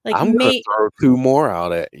 Like I'm gonna may throw 2 more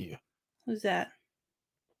out at you. who's that?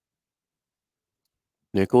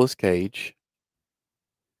 Nicolas Cage.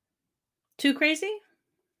 Too crazy?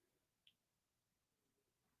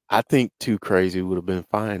 I think Too Crazy would have been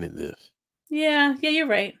fine in this. Yeah, yeah, you're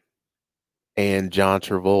right. And John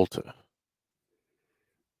Travolta.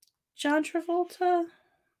 John Travolta?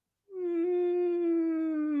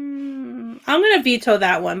 I'm gonna veto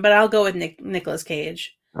that one, but I'll go with Nicolas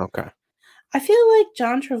Cage. Okay. I feel like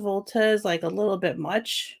John Travolta is like a little bit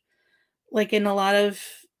much, like in a lot of,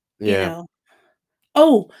 you Yeah. know.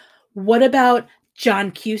 Oh, what about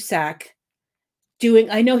John Cusack doing?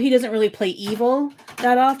 I know he doesn't really play evil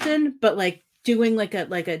that often, but like doing like a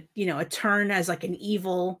a turn as like an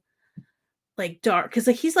evil, like dark, because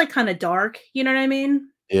like he's like kind of dark. You know what I mean?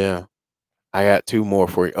 Yeah. I got two more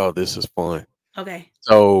for you. Oh, this is fun. Okay,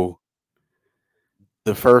 So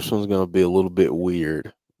the first one's gonna be a little bit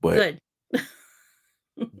weird, but good.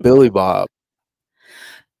 Billy Bob.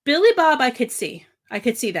 Billy Bob, I could see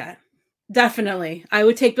that. Definitely, I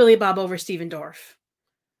would take Billy Bob over Steven Dorff.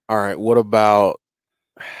 All right. What about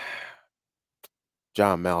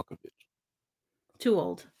John Malkovich? Too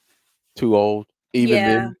old. Too old? Even Yeah.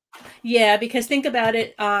 then? Yeah, because think about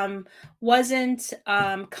it, wasn't,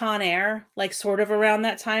 Con Air, like, sort of around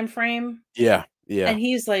that time frame? Yeah. Yeah. And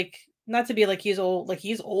he's, like, not to be like, he's old,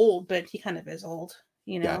 but he kind of is old,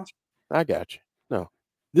 you know? Gotcha. I got you. No.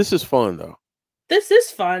 This is fun though. This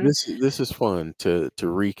is fun. This is fun to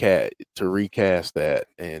recast that.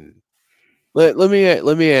 And let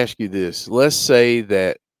me ask you this. Let's say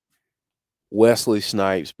that Wesley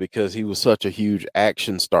Snipes, because he was such a huge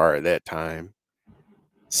action star at that time,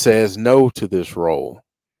 says no to this role.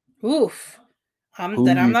 Oof. Who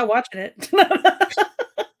Then I'm you not watching it.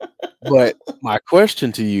 But my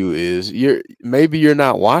question to you is, you're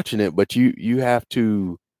not watching it, but you have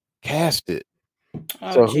to cast it.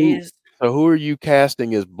 Oh, So who geez. so who are you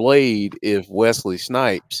casting as Blade if Wesley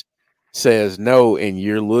Snipes says no and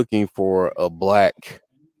you're looking for a black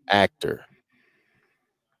actor?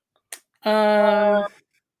 Um,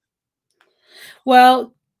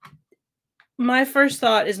 well, my first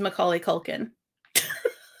thought is Macaulay Culkin.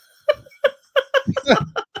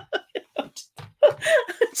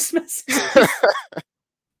 Just messing with you.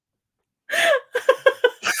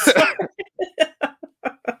 Sorry.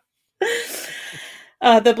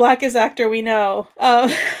 The blackest actor we know.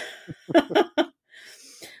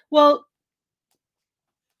 Well,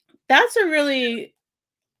 that's a really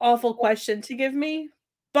awful question to give me,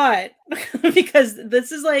 but because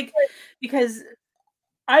this is like, because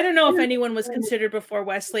I don't know if anyone was considered before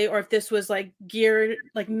Wesley, or if this was like geared,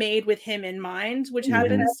 like made with him in mind, which Mhm.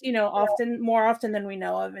 happens, often, more often than we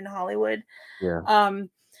know of in Hollywood. Yeah. Um,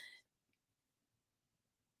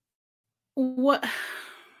 what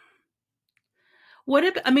what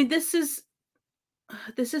if, I mean, this is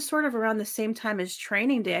sort of around the same time as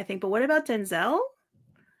Training Day, I think, but what about Denzel?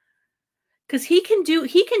 Because he can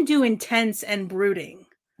do intense and brooding.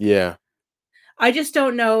 Yeah. I just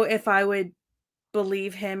don't know if I would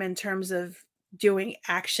believe him in terms of doing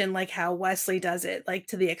action like how Wesley does it, like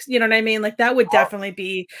to the you know what I mean? Like that would I'll definitely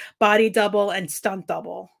be body double and stunt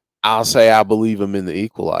double. I'll say I believe him in The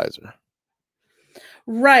Equalizer.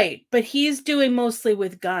 Right, but he's doing mostly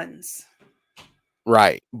with guns.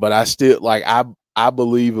 Right. But I still like I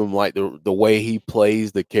believe him like the way he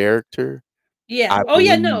plays the character. Yeah. I Oh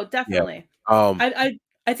yeah, believe no, yeah. definitely. Um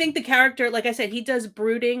I think the character, like I said, he does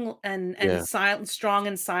brooding and yeah. silent, strong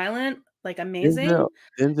and silent, like Denzel amazing.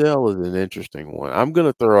 Denzel is an interesting one. I'm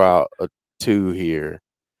gonna throw out a two here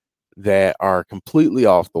that are completely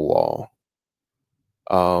off the wall.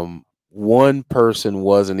 One person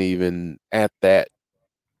wasn't even at the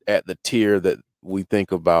tier that we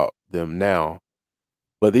think about them now,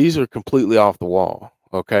 but these are completely off the wall.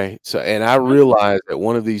 Okay, so and I Okay. realize that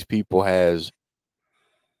one of these people has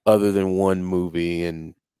other than one movie,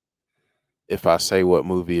 and if I say what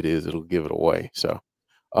movie it is, it'll give it away. So,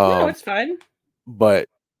 No, um, it's fine. but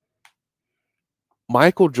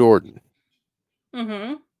Michael Jordan,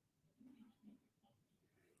 Mhm.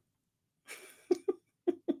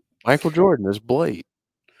 Michael Jordan is Blade,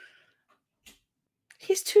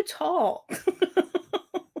 He's too tall.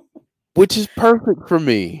 which is perfect for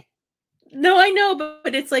me. No, I know,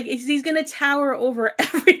 but it's like he's gonna tower over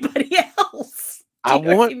everybody else. Do I you know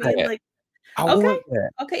what want I mean? that. Like, I okay, want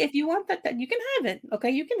that. okay, if you want that, then you can have it.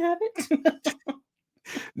 Okay, you can have it.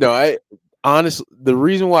 No, I honestly, the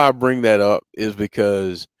reason why I bring that up is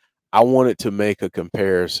because I wanted to make a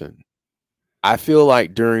comparison. I feel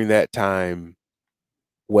like during that time,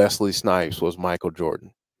 Wesley Snipes was Michael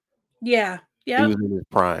Jordan. Yeah. He Yep. was in his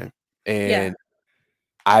prime, Yeah. and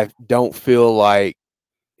I don't feel like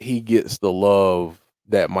he gets the love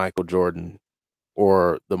that Michael Jordan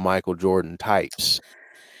or the Michael Jordan types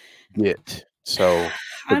get. So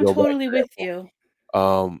to I'm go back totally to that with you.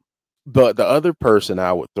 point, but the other person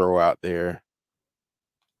I would throw out there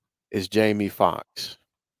is Jamie Foxx.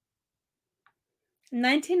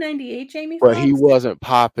 1998 Jamie But he Foxx? wasn't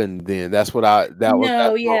popping then. That's No, that's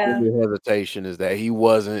my yeah. only hesitation is that he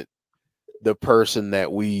wasn't the person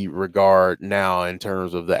that we regard now in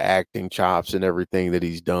terms of the acting chops and everything that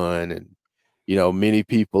he's done. And, many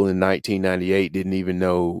people in 1998 didn't even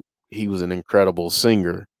know he was an incredible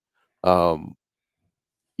singer. Um,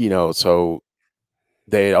 so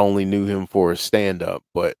they only knew him for his stand up.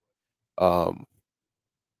 Um,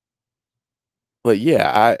 but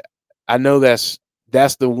yeah, I know that's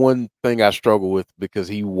the one thing I struggle with because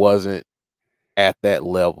he wasn't at that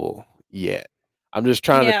level yet. I'm just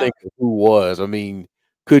trying to Yeah. think of who was. I mean,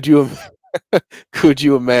 could you could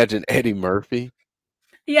you imagine Eddie Murphy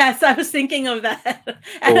Yes, I was thinking of that.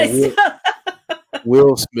 And or I still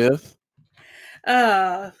Will Smith?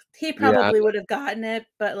 he Yeah, probably would have gotten it,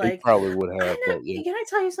 but he like probably would I have, know, but yeah, can I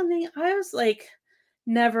tell you something? I was like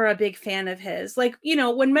never a big fan of his. Like,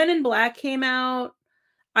 when Men in Black came out,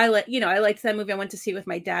 I liked that movie. I went to see it with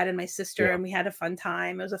my dad and my sister, yeah, and we had a fun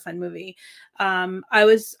time. It was a fun movie. I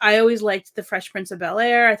always liked The Fresh Prince of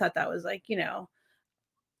Bel-Air. I thought that was like,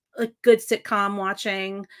 a good sitcom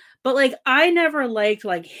watching. But like I never liked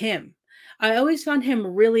like him. I always found him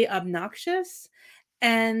really obnoxious.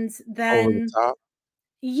 And over the then top.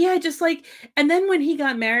 yeah, just like and then when he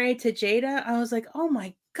got married to Jada, I was like, "Oh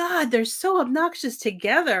my god, they're so obnoxious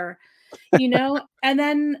together." And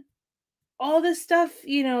then all this stuff,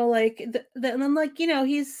 like and then like,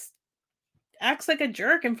 he's acts like a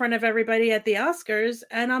jerk in front of everybody at the Oscars,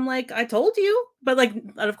 and I'm like, "I told you." But like,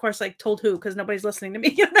 and of course, like told who? Because nobody's listening to me.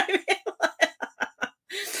 You know what I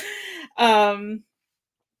mean?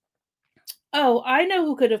 Oh, I know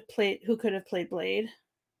who could have played Blade.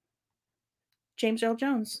 James Earl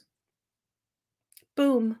Jones.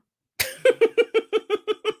 Boom.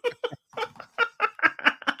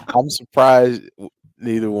 I'm surprised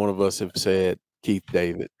neither one of us have said Keith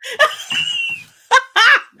David.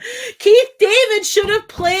 Keith David should have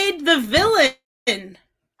played the villain.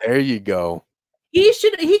 There you go. He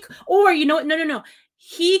should he or you know what? No.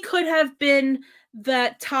 He could have been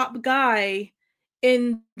that top guy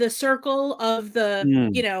in the circle of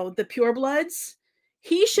Mm, the purebloods.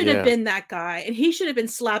 He should have yeah, been that guy, and he should have been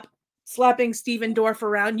slapping Steven Dorff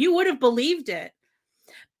around. You would have believed it.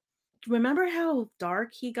 Remember how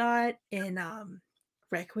dark he got in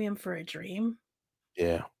Requiem for a Dream?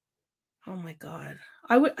 yeah, Oh my god.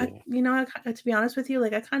 I would yeah, to be honest with you,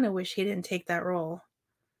 like I kind of wish he didn't take that role.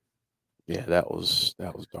 yeah. That was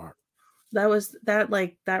dark. That was that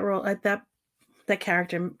like that role that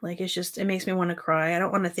character like it's just it makes me want to cry. I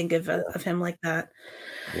don't want to think of him like that.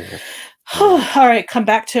 Yeah, All yeah, right, yeah. come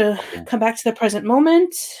back to the present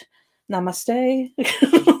moment. Namaste.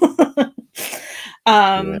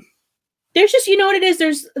 Yeah. um there's just what it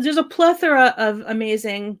is, there's a plethora of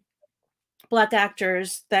amazing black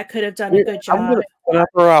actors that could have done a Yeah, good I'm job. gonna can I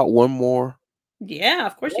throw out one more Yeah,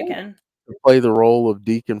 of course you can. to play the role of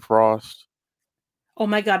Deacon Frost? Oh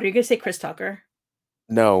my god, are you gonna say Chris Tucker?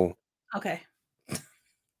 No, Okay.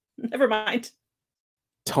 Never mind.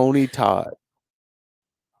 Tony Todd.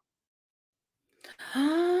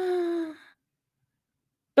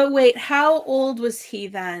 But wait, how old was he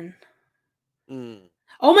then? Mm.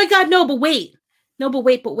 Oh my god, no, but wait. No, but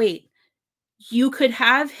wait. You could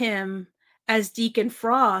have him as Deacon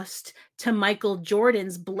Frost to Michael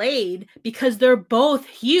Jordan's Blade because they're both Oh,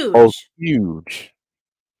 huge. huge.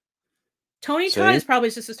 Tony Todd See? is probably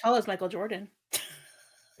just as tall as Michael Jordan.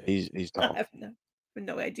 He's I tall. have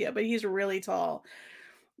no idea, but he's really tall.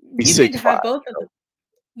 He's You could 6'5", have both of them.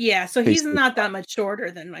 Yeah, so he's he's not 6'5". that much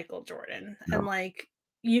shorter than Michael Jordan. And No. like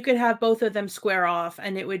you could have both of them square off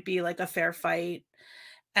and it would be like a fair fight.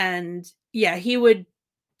 And yeah, he would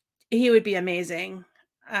be amazing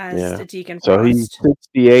as Yeah. the Deacon So he's Frost.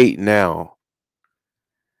 68 now.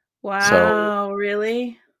 So, Wow,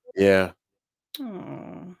 really? yeah.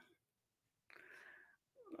 Oh,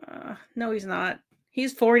 no, he's not.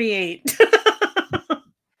 He's 48.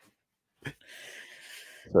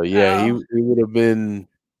 So, yeah, he Oh, he would have been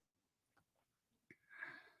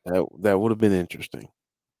that would have been interesting.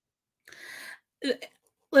 uh,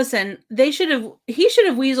 listen, he should have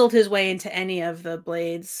weaseled his way into any of the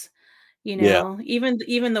Blades. Yeah. Even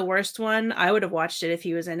the worst one, I would have watched it if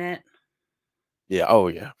he was in it. Yeah. Oh,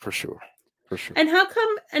 yeah, for sure. For sure. And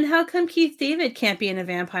how come Keith David can't be in a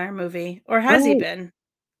vampire movie? Or has he Right. been?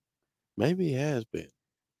 Maybe he has been.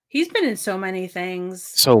 He's been in so many things.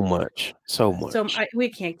 So much. So So much. we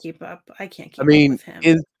can't keep up. I can't I keep up mean, with him.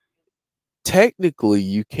 in technically,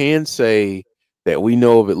 you can say that we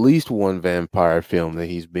know of at least one vampire film that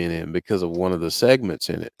he's been in because of one of the segments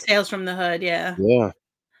in it. Tales from the Hood, yeah. Yeah.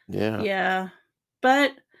 Yeah. Yeah.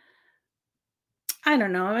 But I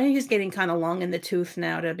don't know. I mean, he's getting kind of long in the tooth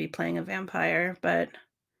now to be playing a vampire, but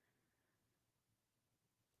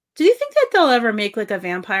Do you think that they'll ever make like a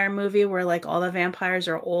vampire movie where like all the vampires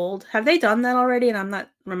are old? Have they done that already and I'm not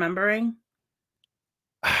remembering?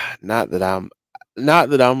 Not that I'm not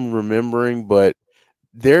that I'm remembering, but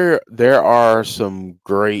there are some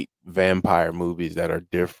great vampire movies that are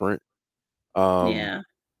different. Um, Yeah.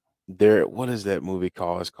 there what is that movie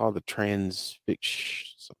called? It's called the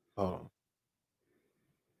Transfix oh,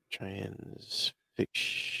 Transfix.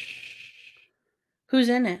 Who's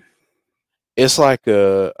in it? It's like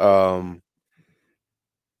a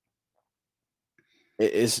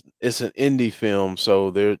it's an indie film,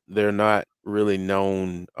 so they're not really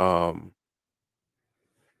known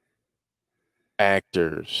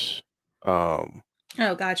actors. Um,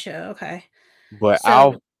 Oh, gotcha. Okay. but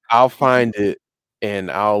So, I'll mhm. find it and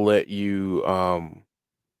I'll let you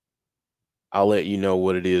know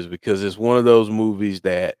what it is because it's one of those movies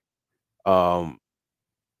that um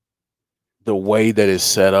the way that it's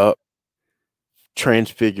set up,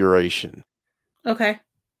 Transfiguration Okay.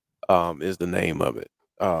 is the name of it.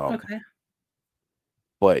 Um, Okay.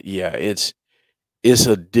 but yeah, it's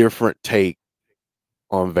a different take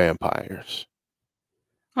on vampires.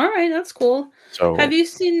 All right, that's cool. Have So you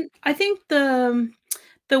seen I think the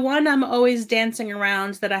one I'm always dancing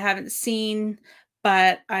around that I haven't seen,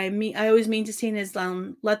 but I always mean to see is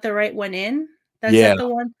Let the Right One In. That's yeah, that the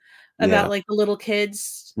one yeah. about like the little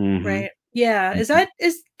kids, Mhm. right? Yeah. Mhm.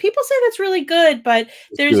 Is people say that's really good, but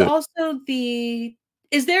It's there's good. also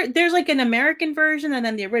there's like an American version and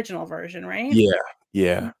then the original version, right? Yeah,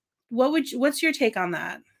 yeah. What's your take on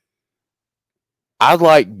that? I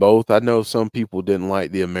like both. I know some people didn't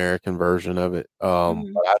like the American version of it,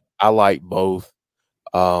 Mhm. but I like both.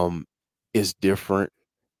 Um, it's different.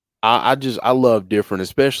 I love different,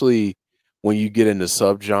 especially when you get into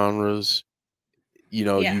subgenres. You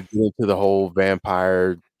know, Yeah. you get into the whole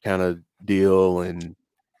vampire kinda deal, and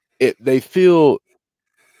they feel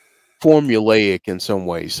formulaic in some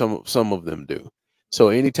ways. Some of them do. So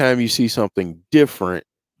anytime you see something different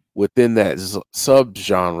within that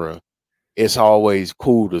subgenre, it's always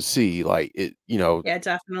cool to see, like, Yeah,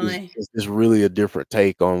 definitely. is really a different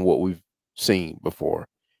take on what we've seen before,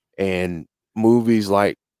 and movies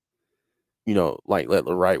like, like Let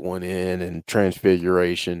the Right One In and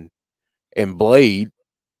Transfiguration and Blade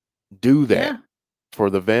do that Yeah. for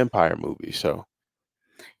the vampire movie, so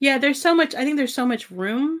Yeah, I think there's so much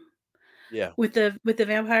room yeah. with the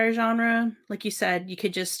vampire genre. Like you said, you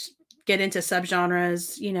could just get into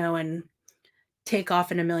subgenres, and take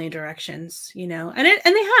off in a million directions, and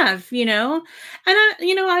they have,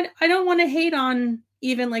 I don't want to hate on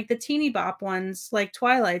even like the teeny bop ones like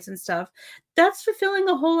Twilights and stuff. That's fulfilling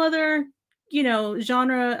a whole other,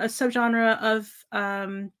 genre, a subgenre of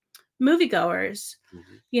moviegoers.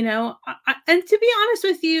 Mhm. And to be honest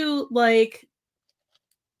with you, like,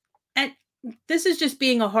 and this is just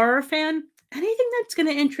being a horror fan. Anything that's going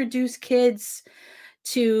to introduce kids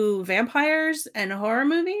to vampires and horror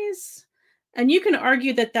movies, and you can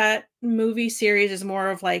argue that that movie series is more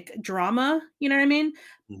of like drama, you know what I mean?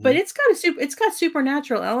 But Mhm. it's got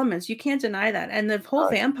supernatural elements. You can't deny that. And the whole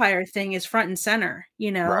Right, vampire thing is front and center,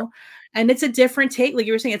 right. And it's a different take, like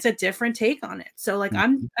you were saying, it's a different take on it. So like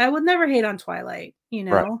Mhm. I would never hate on Twilight,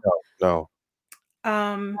 Right, no, no.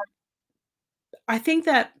 Um I think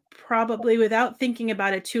that probably without thinking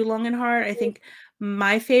about it too long and hard, I think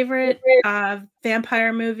my favorite,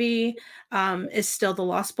 vampire movie, is still The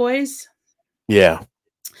Lost Boys. Yeah.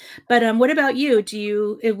 But, what about you?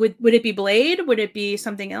 Would it be Blade? Would it be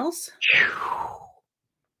something else?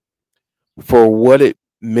 For what it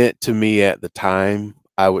meant to me at the time,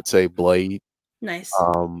 I would say Blade, Nice.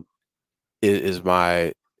 um, is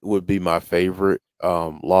my would be my favorite.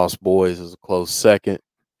 Lost Boys is a close second.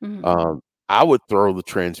 Mhm. Um, I would throw the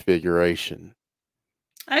Transfiguration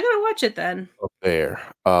I gotta watch it then. up there,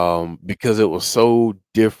 because it was so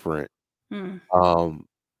different. Mm. Um,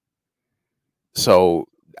 so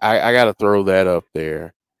I gotta throw that up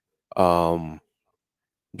there. Um,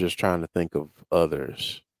 just trying to think of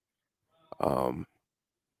others. Um,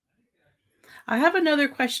 I have another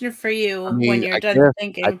question for I you when mean, you're done I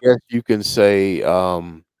thinking. guess you can say,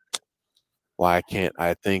 why can't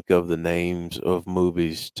I think of the names of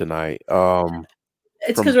movies tonight? It's From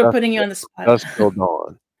because 'cause we're putting you on the spot. Dusk Till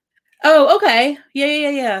Dawn. Oh, okay. Yeah, yeah, yeah,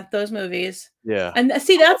 yeah, those movies. Yeah. And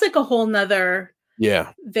see, that's like a whole 'nother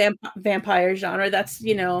Yeah. vampire genre. That's,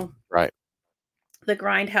 Right. the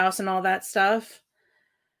Grindhouse and all that stuff.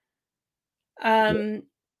 Yeah. Um,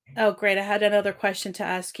 oh, great. I had another question to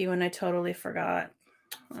ask you and I totally forgot.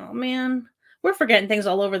 Oh man, we're forgetting things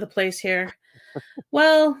all over the place here.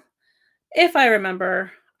 Well, if I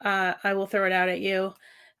remember, I will throw it out at you.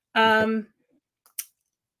 Okay. Um,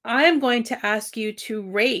 I am going to ask you to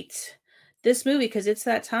rate this movie because it's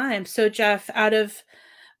that time. So, Jeff, out of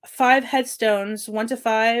 5 headstones, 1 to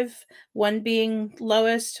 5, 1 being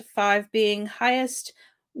lowest, 5 being highest,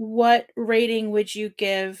 what rating would you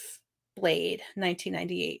give Blade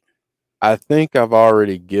 1998? I think I've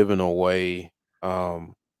already given away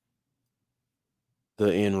um,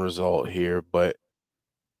 the end result here, but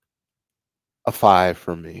a 5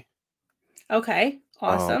 for me. Okay, Um,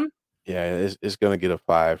 awesome. yeah, it's gonna get a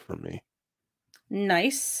 5 for me.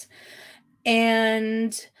 Nice.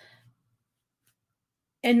 And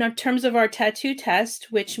in terms of our tattoo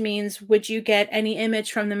test, which means would you get any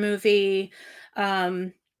image from the movie,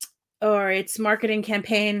 um, or its marketing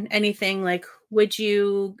campaign, anything like would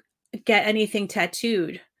you get anything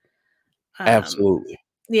tattooed? Um, Absolutely,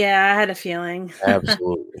 yeah, I had a feeling.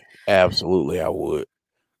 absolutely, absolutely, I would.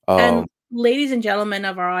 And Um, ladies and gentlemen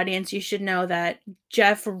of our audience, you should know that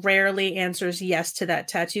Jeff rarely answers yes to that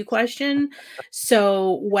tattoo question.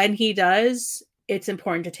 So when he does, it's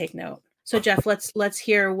important to take note. So Jeff, let's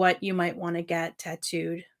hear what you might want to get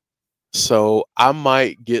tattooed. so I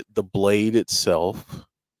might get the blade itself.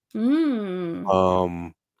 Mm.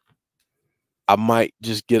 Um, I might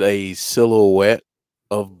just get a silhouette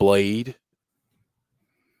of Blade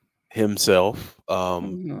himself.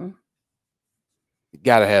 Mhm.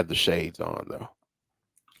 Gotta have the shades on though. Um,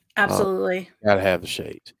 Absolutely. gotta have the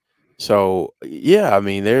shades. So yeah, I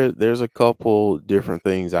mean there's a couple different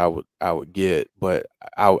things I would get, but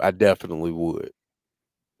I definitely would.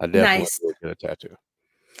 I definitely Nice. would get a tattoo.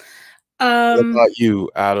 What Um, about you?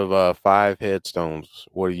 Out of 5 headstones,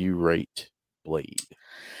 what do you rate Blade?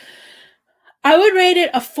 I would rate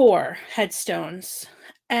it a 4 headstones.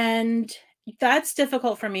 And that's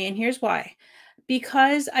difficult for me, and here's why.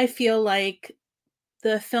 Because I feel like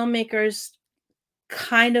the filmmakers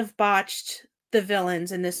kind of botched the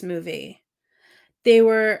villains in this movie. They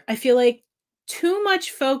were, I feel like, too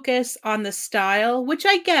much focus on the style, which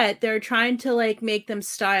I get. They're trying to like make them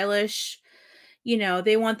stylish.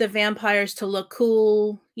 They want the vampires to look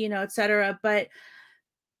cool, etc. But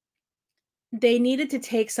they needed to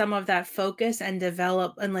take some of that focus and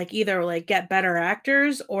develop and like either like get better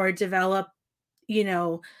actors or develop, you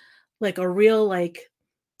know, like a real like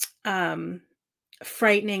um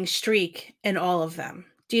frightening streak in all of them.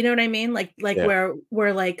 Do you know what I mean? Like Yeah.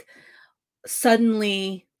 where like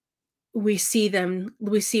suddenly we see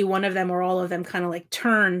one of them or all of them kind of like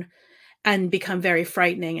turn and become very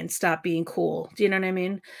frightening and stop being cool. Do you know what I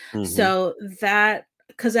mean? Mhm. So that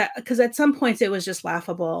because at some points it was just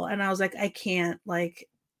laughable and I was like I can't like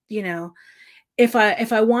you know if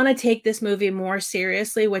I want to take this movie more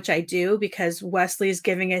seriously, which I do because Wesley's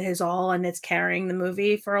giving it his all and it's carrying the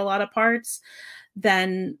movie for a lot of parts,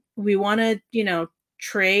 then we want to,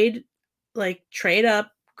 trade trade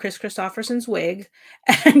up Chris Christopherson's wig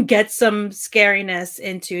and get some scariness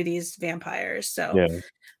into these vampires. So Yeah.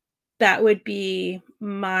 that would be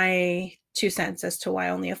my 2 cents as to why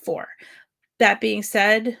only a 4. That being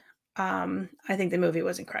said, I think the movie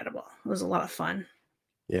was incredible. It was a lot of fun.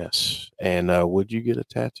 Yes. And would you get a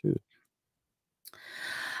tattoo?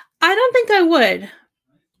 I don't think I would.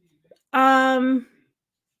 Um,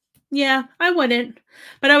 yeah, I wouldn't.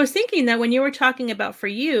 But I was thinking that when you were talking about for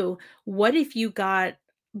you, what if you got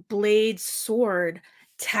Blade's sword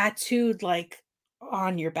tattooed like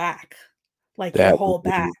on your back, like your That would whole be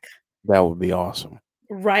back, that would be awesome.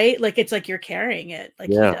 right? Like it's like you're carrying it like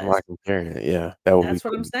he Yeah, does. like I'm carrying it. Yeah, that would be That's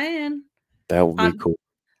what I'm cool. saying. That would be I'm cool.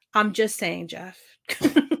 I'm just saying, Jeff.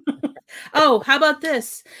 Oh, how about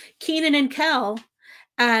this? Keenan and Kel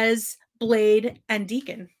as Blade and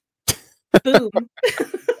Deacon. Boom.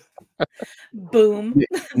 Boom. Nick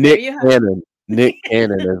There Nick you have Cannon. Nick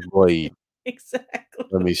Cannon as Blade. Let exactly.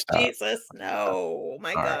 me stop. Jesus, no. Oh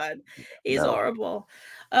my All right. God. He's No. horrible.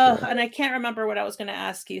 No. And I can't remember what I was going to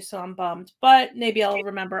ask you, so I'm bummed. But maybe I'll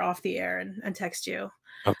remember off the air and text you.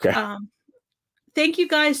 Okay. Um, Thank you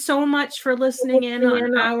guys so much for listening in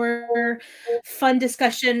on our fun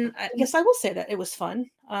discussion. I guess I will say that it was fun.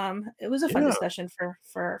 It was a fun Yeah. discussion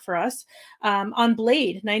for us on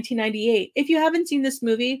Blade 1998. If you haven't seen this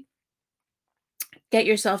movie, get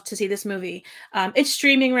yourself to see this movie. It's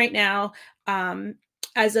streaming right now.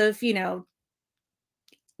 As of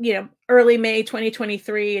early May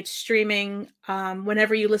 2023. It's streaming.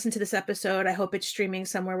 Whenever you listen to this episode, I hope it's streaming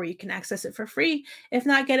somewhere where you can access it for free. If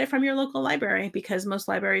not, get it from your local library because most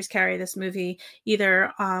libraries carry this movie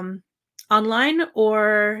either online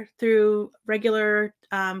or through regular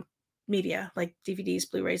media like DVDs,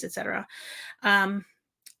 Blu-rays, etc.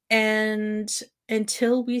 And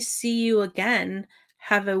until we see you again,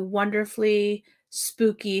 have a wonderfully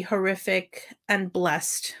spooky, horrific, and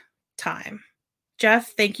blessed time.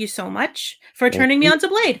 Jeff, thank you so much for Thank turning me you. on to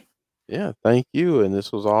Blade. Yeah, thank you. And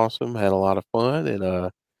this was awesome. Had a lot of fun.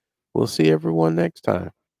 And we'll see everyone next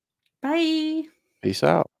time. Bye. Peace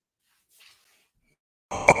out.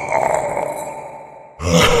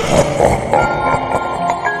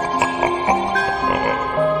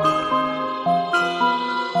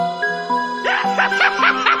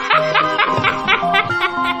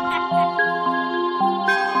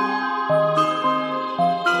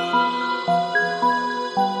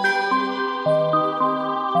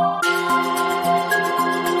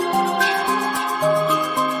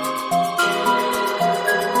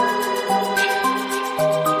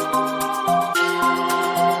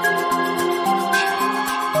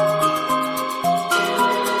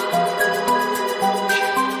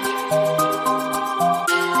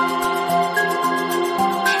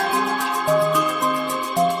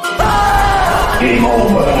 Game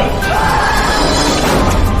over.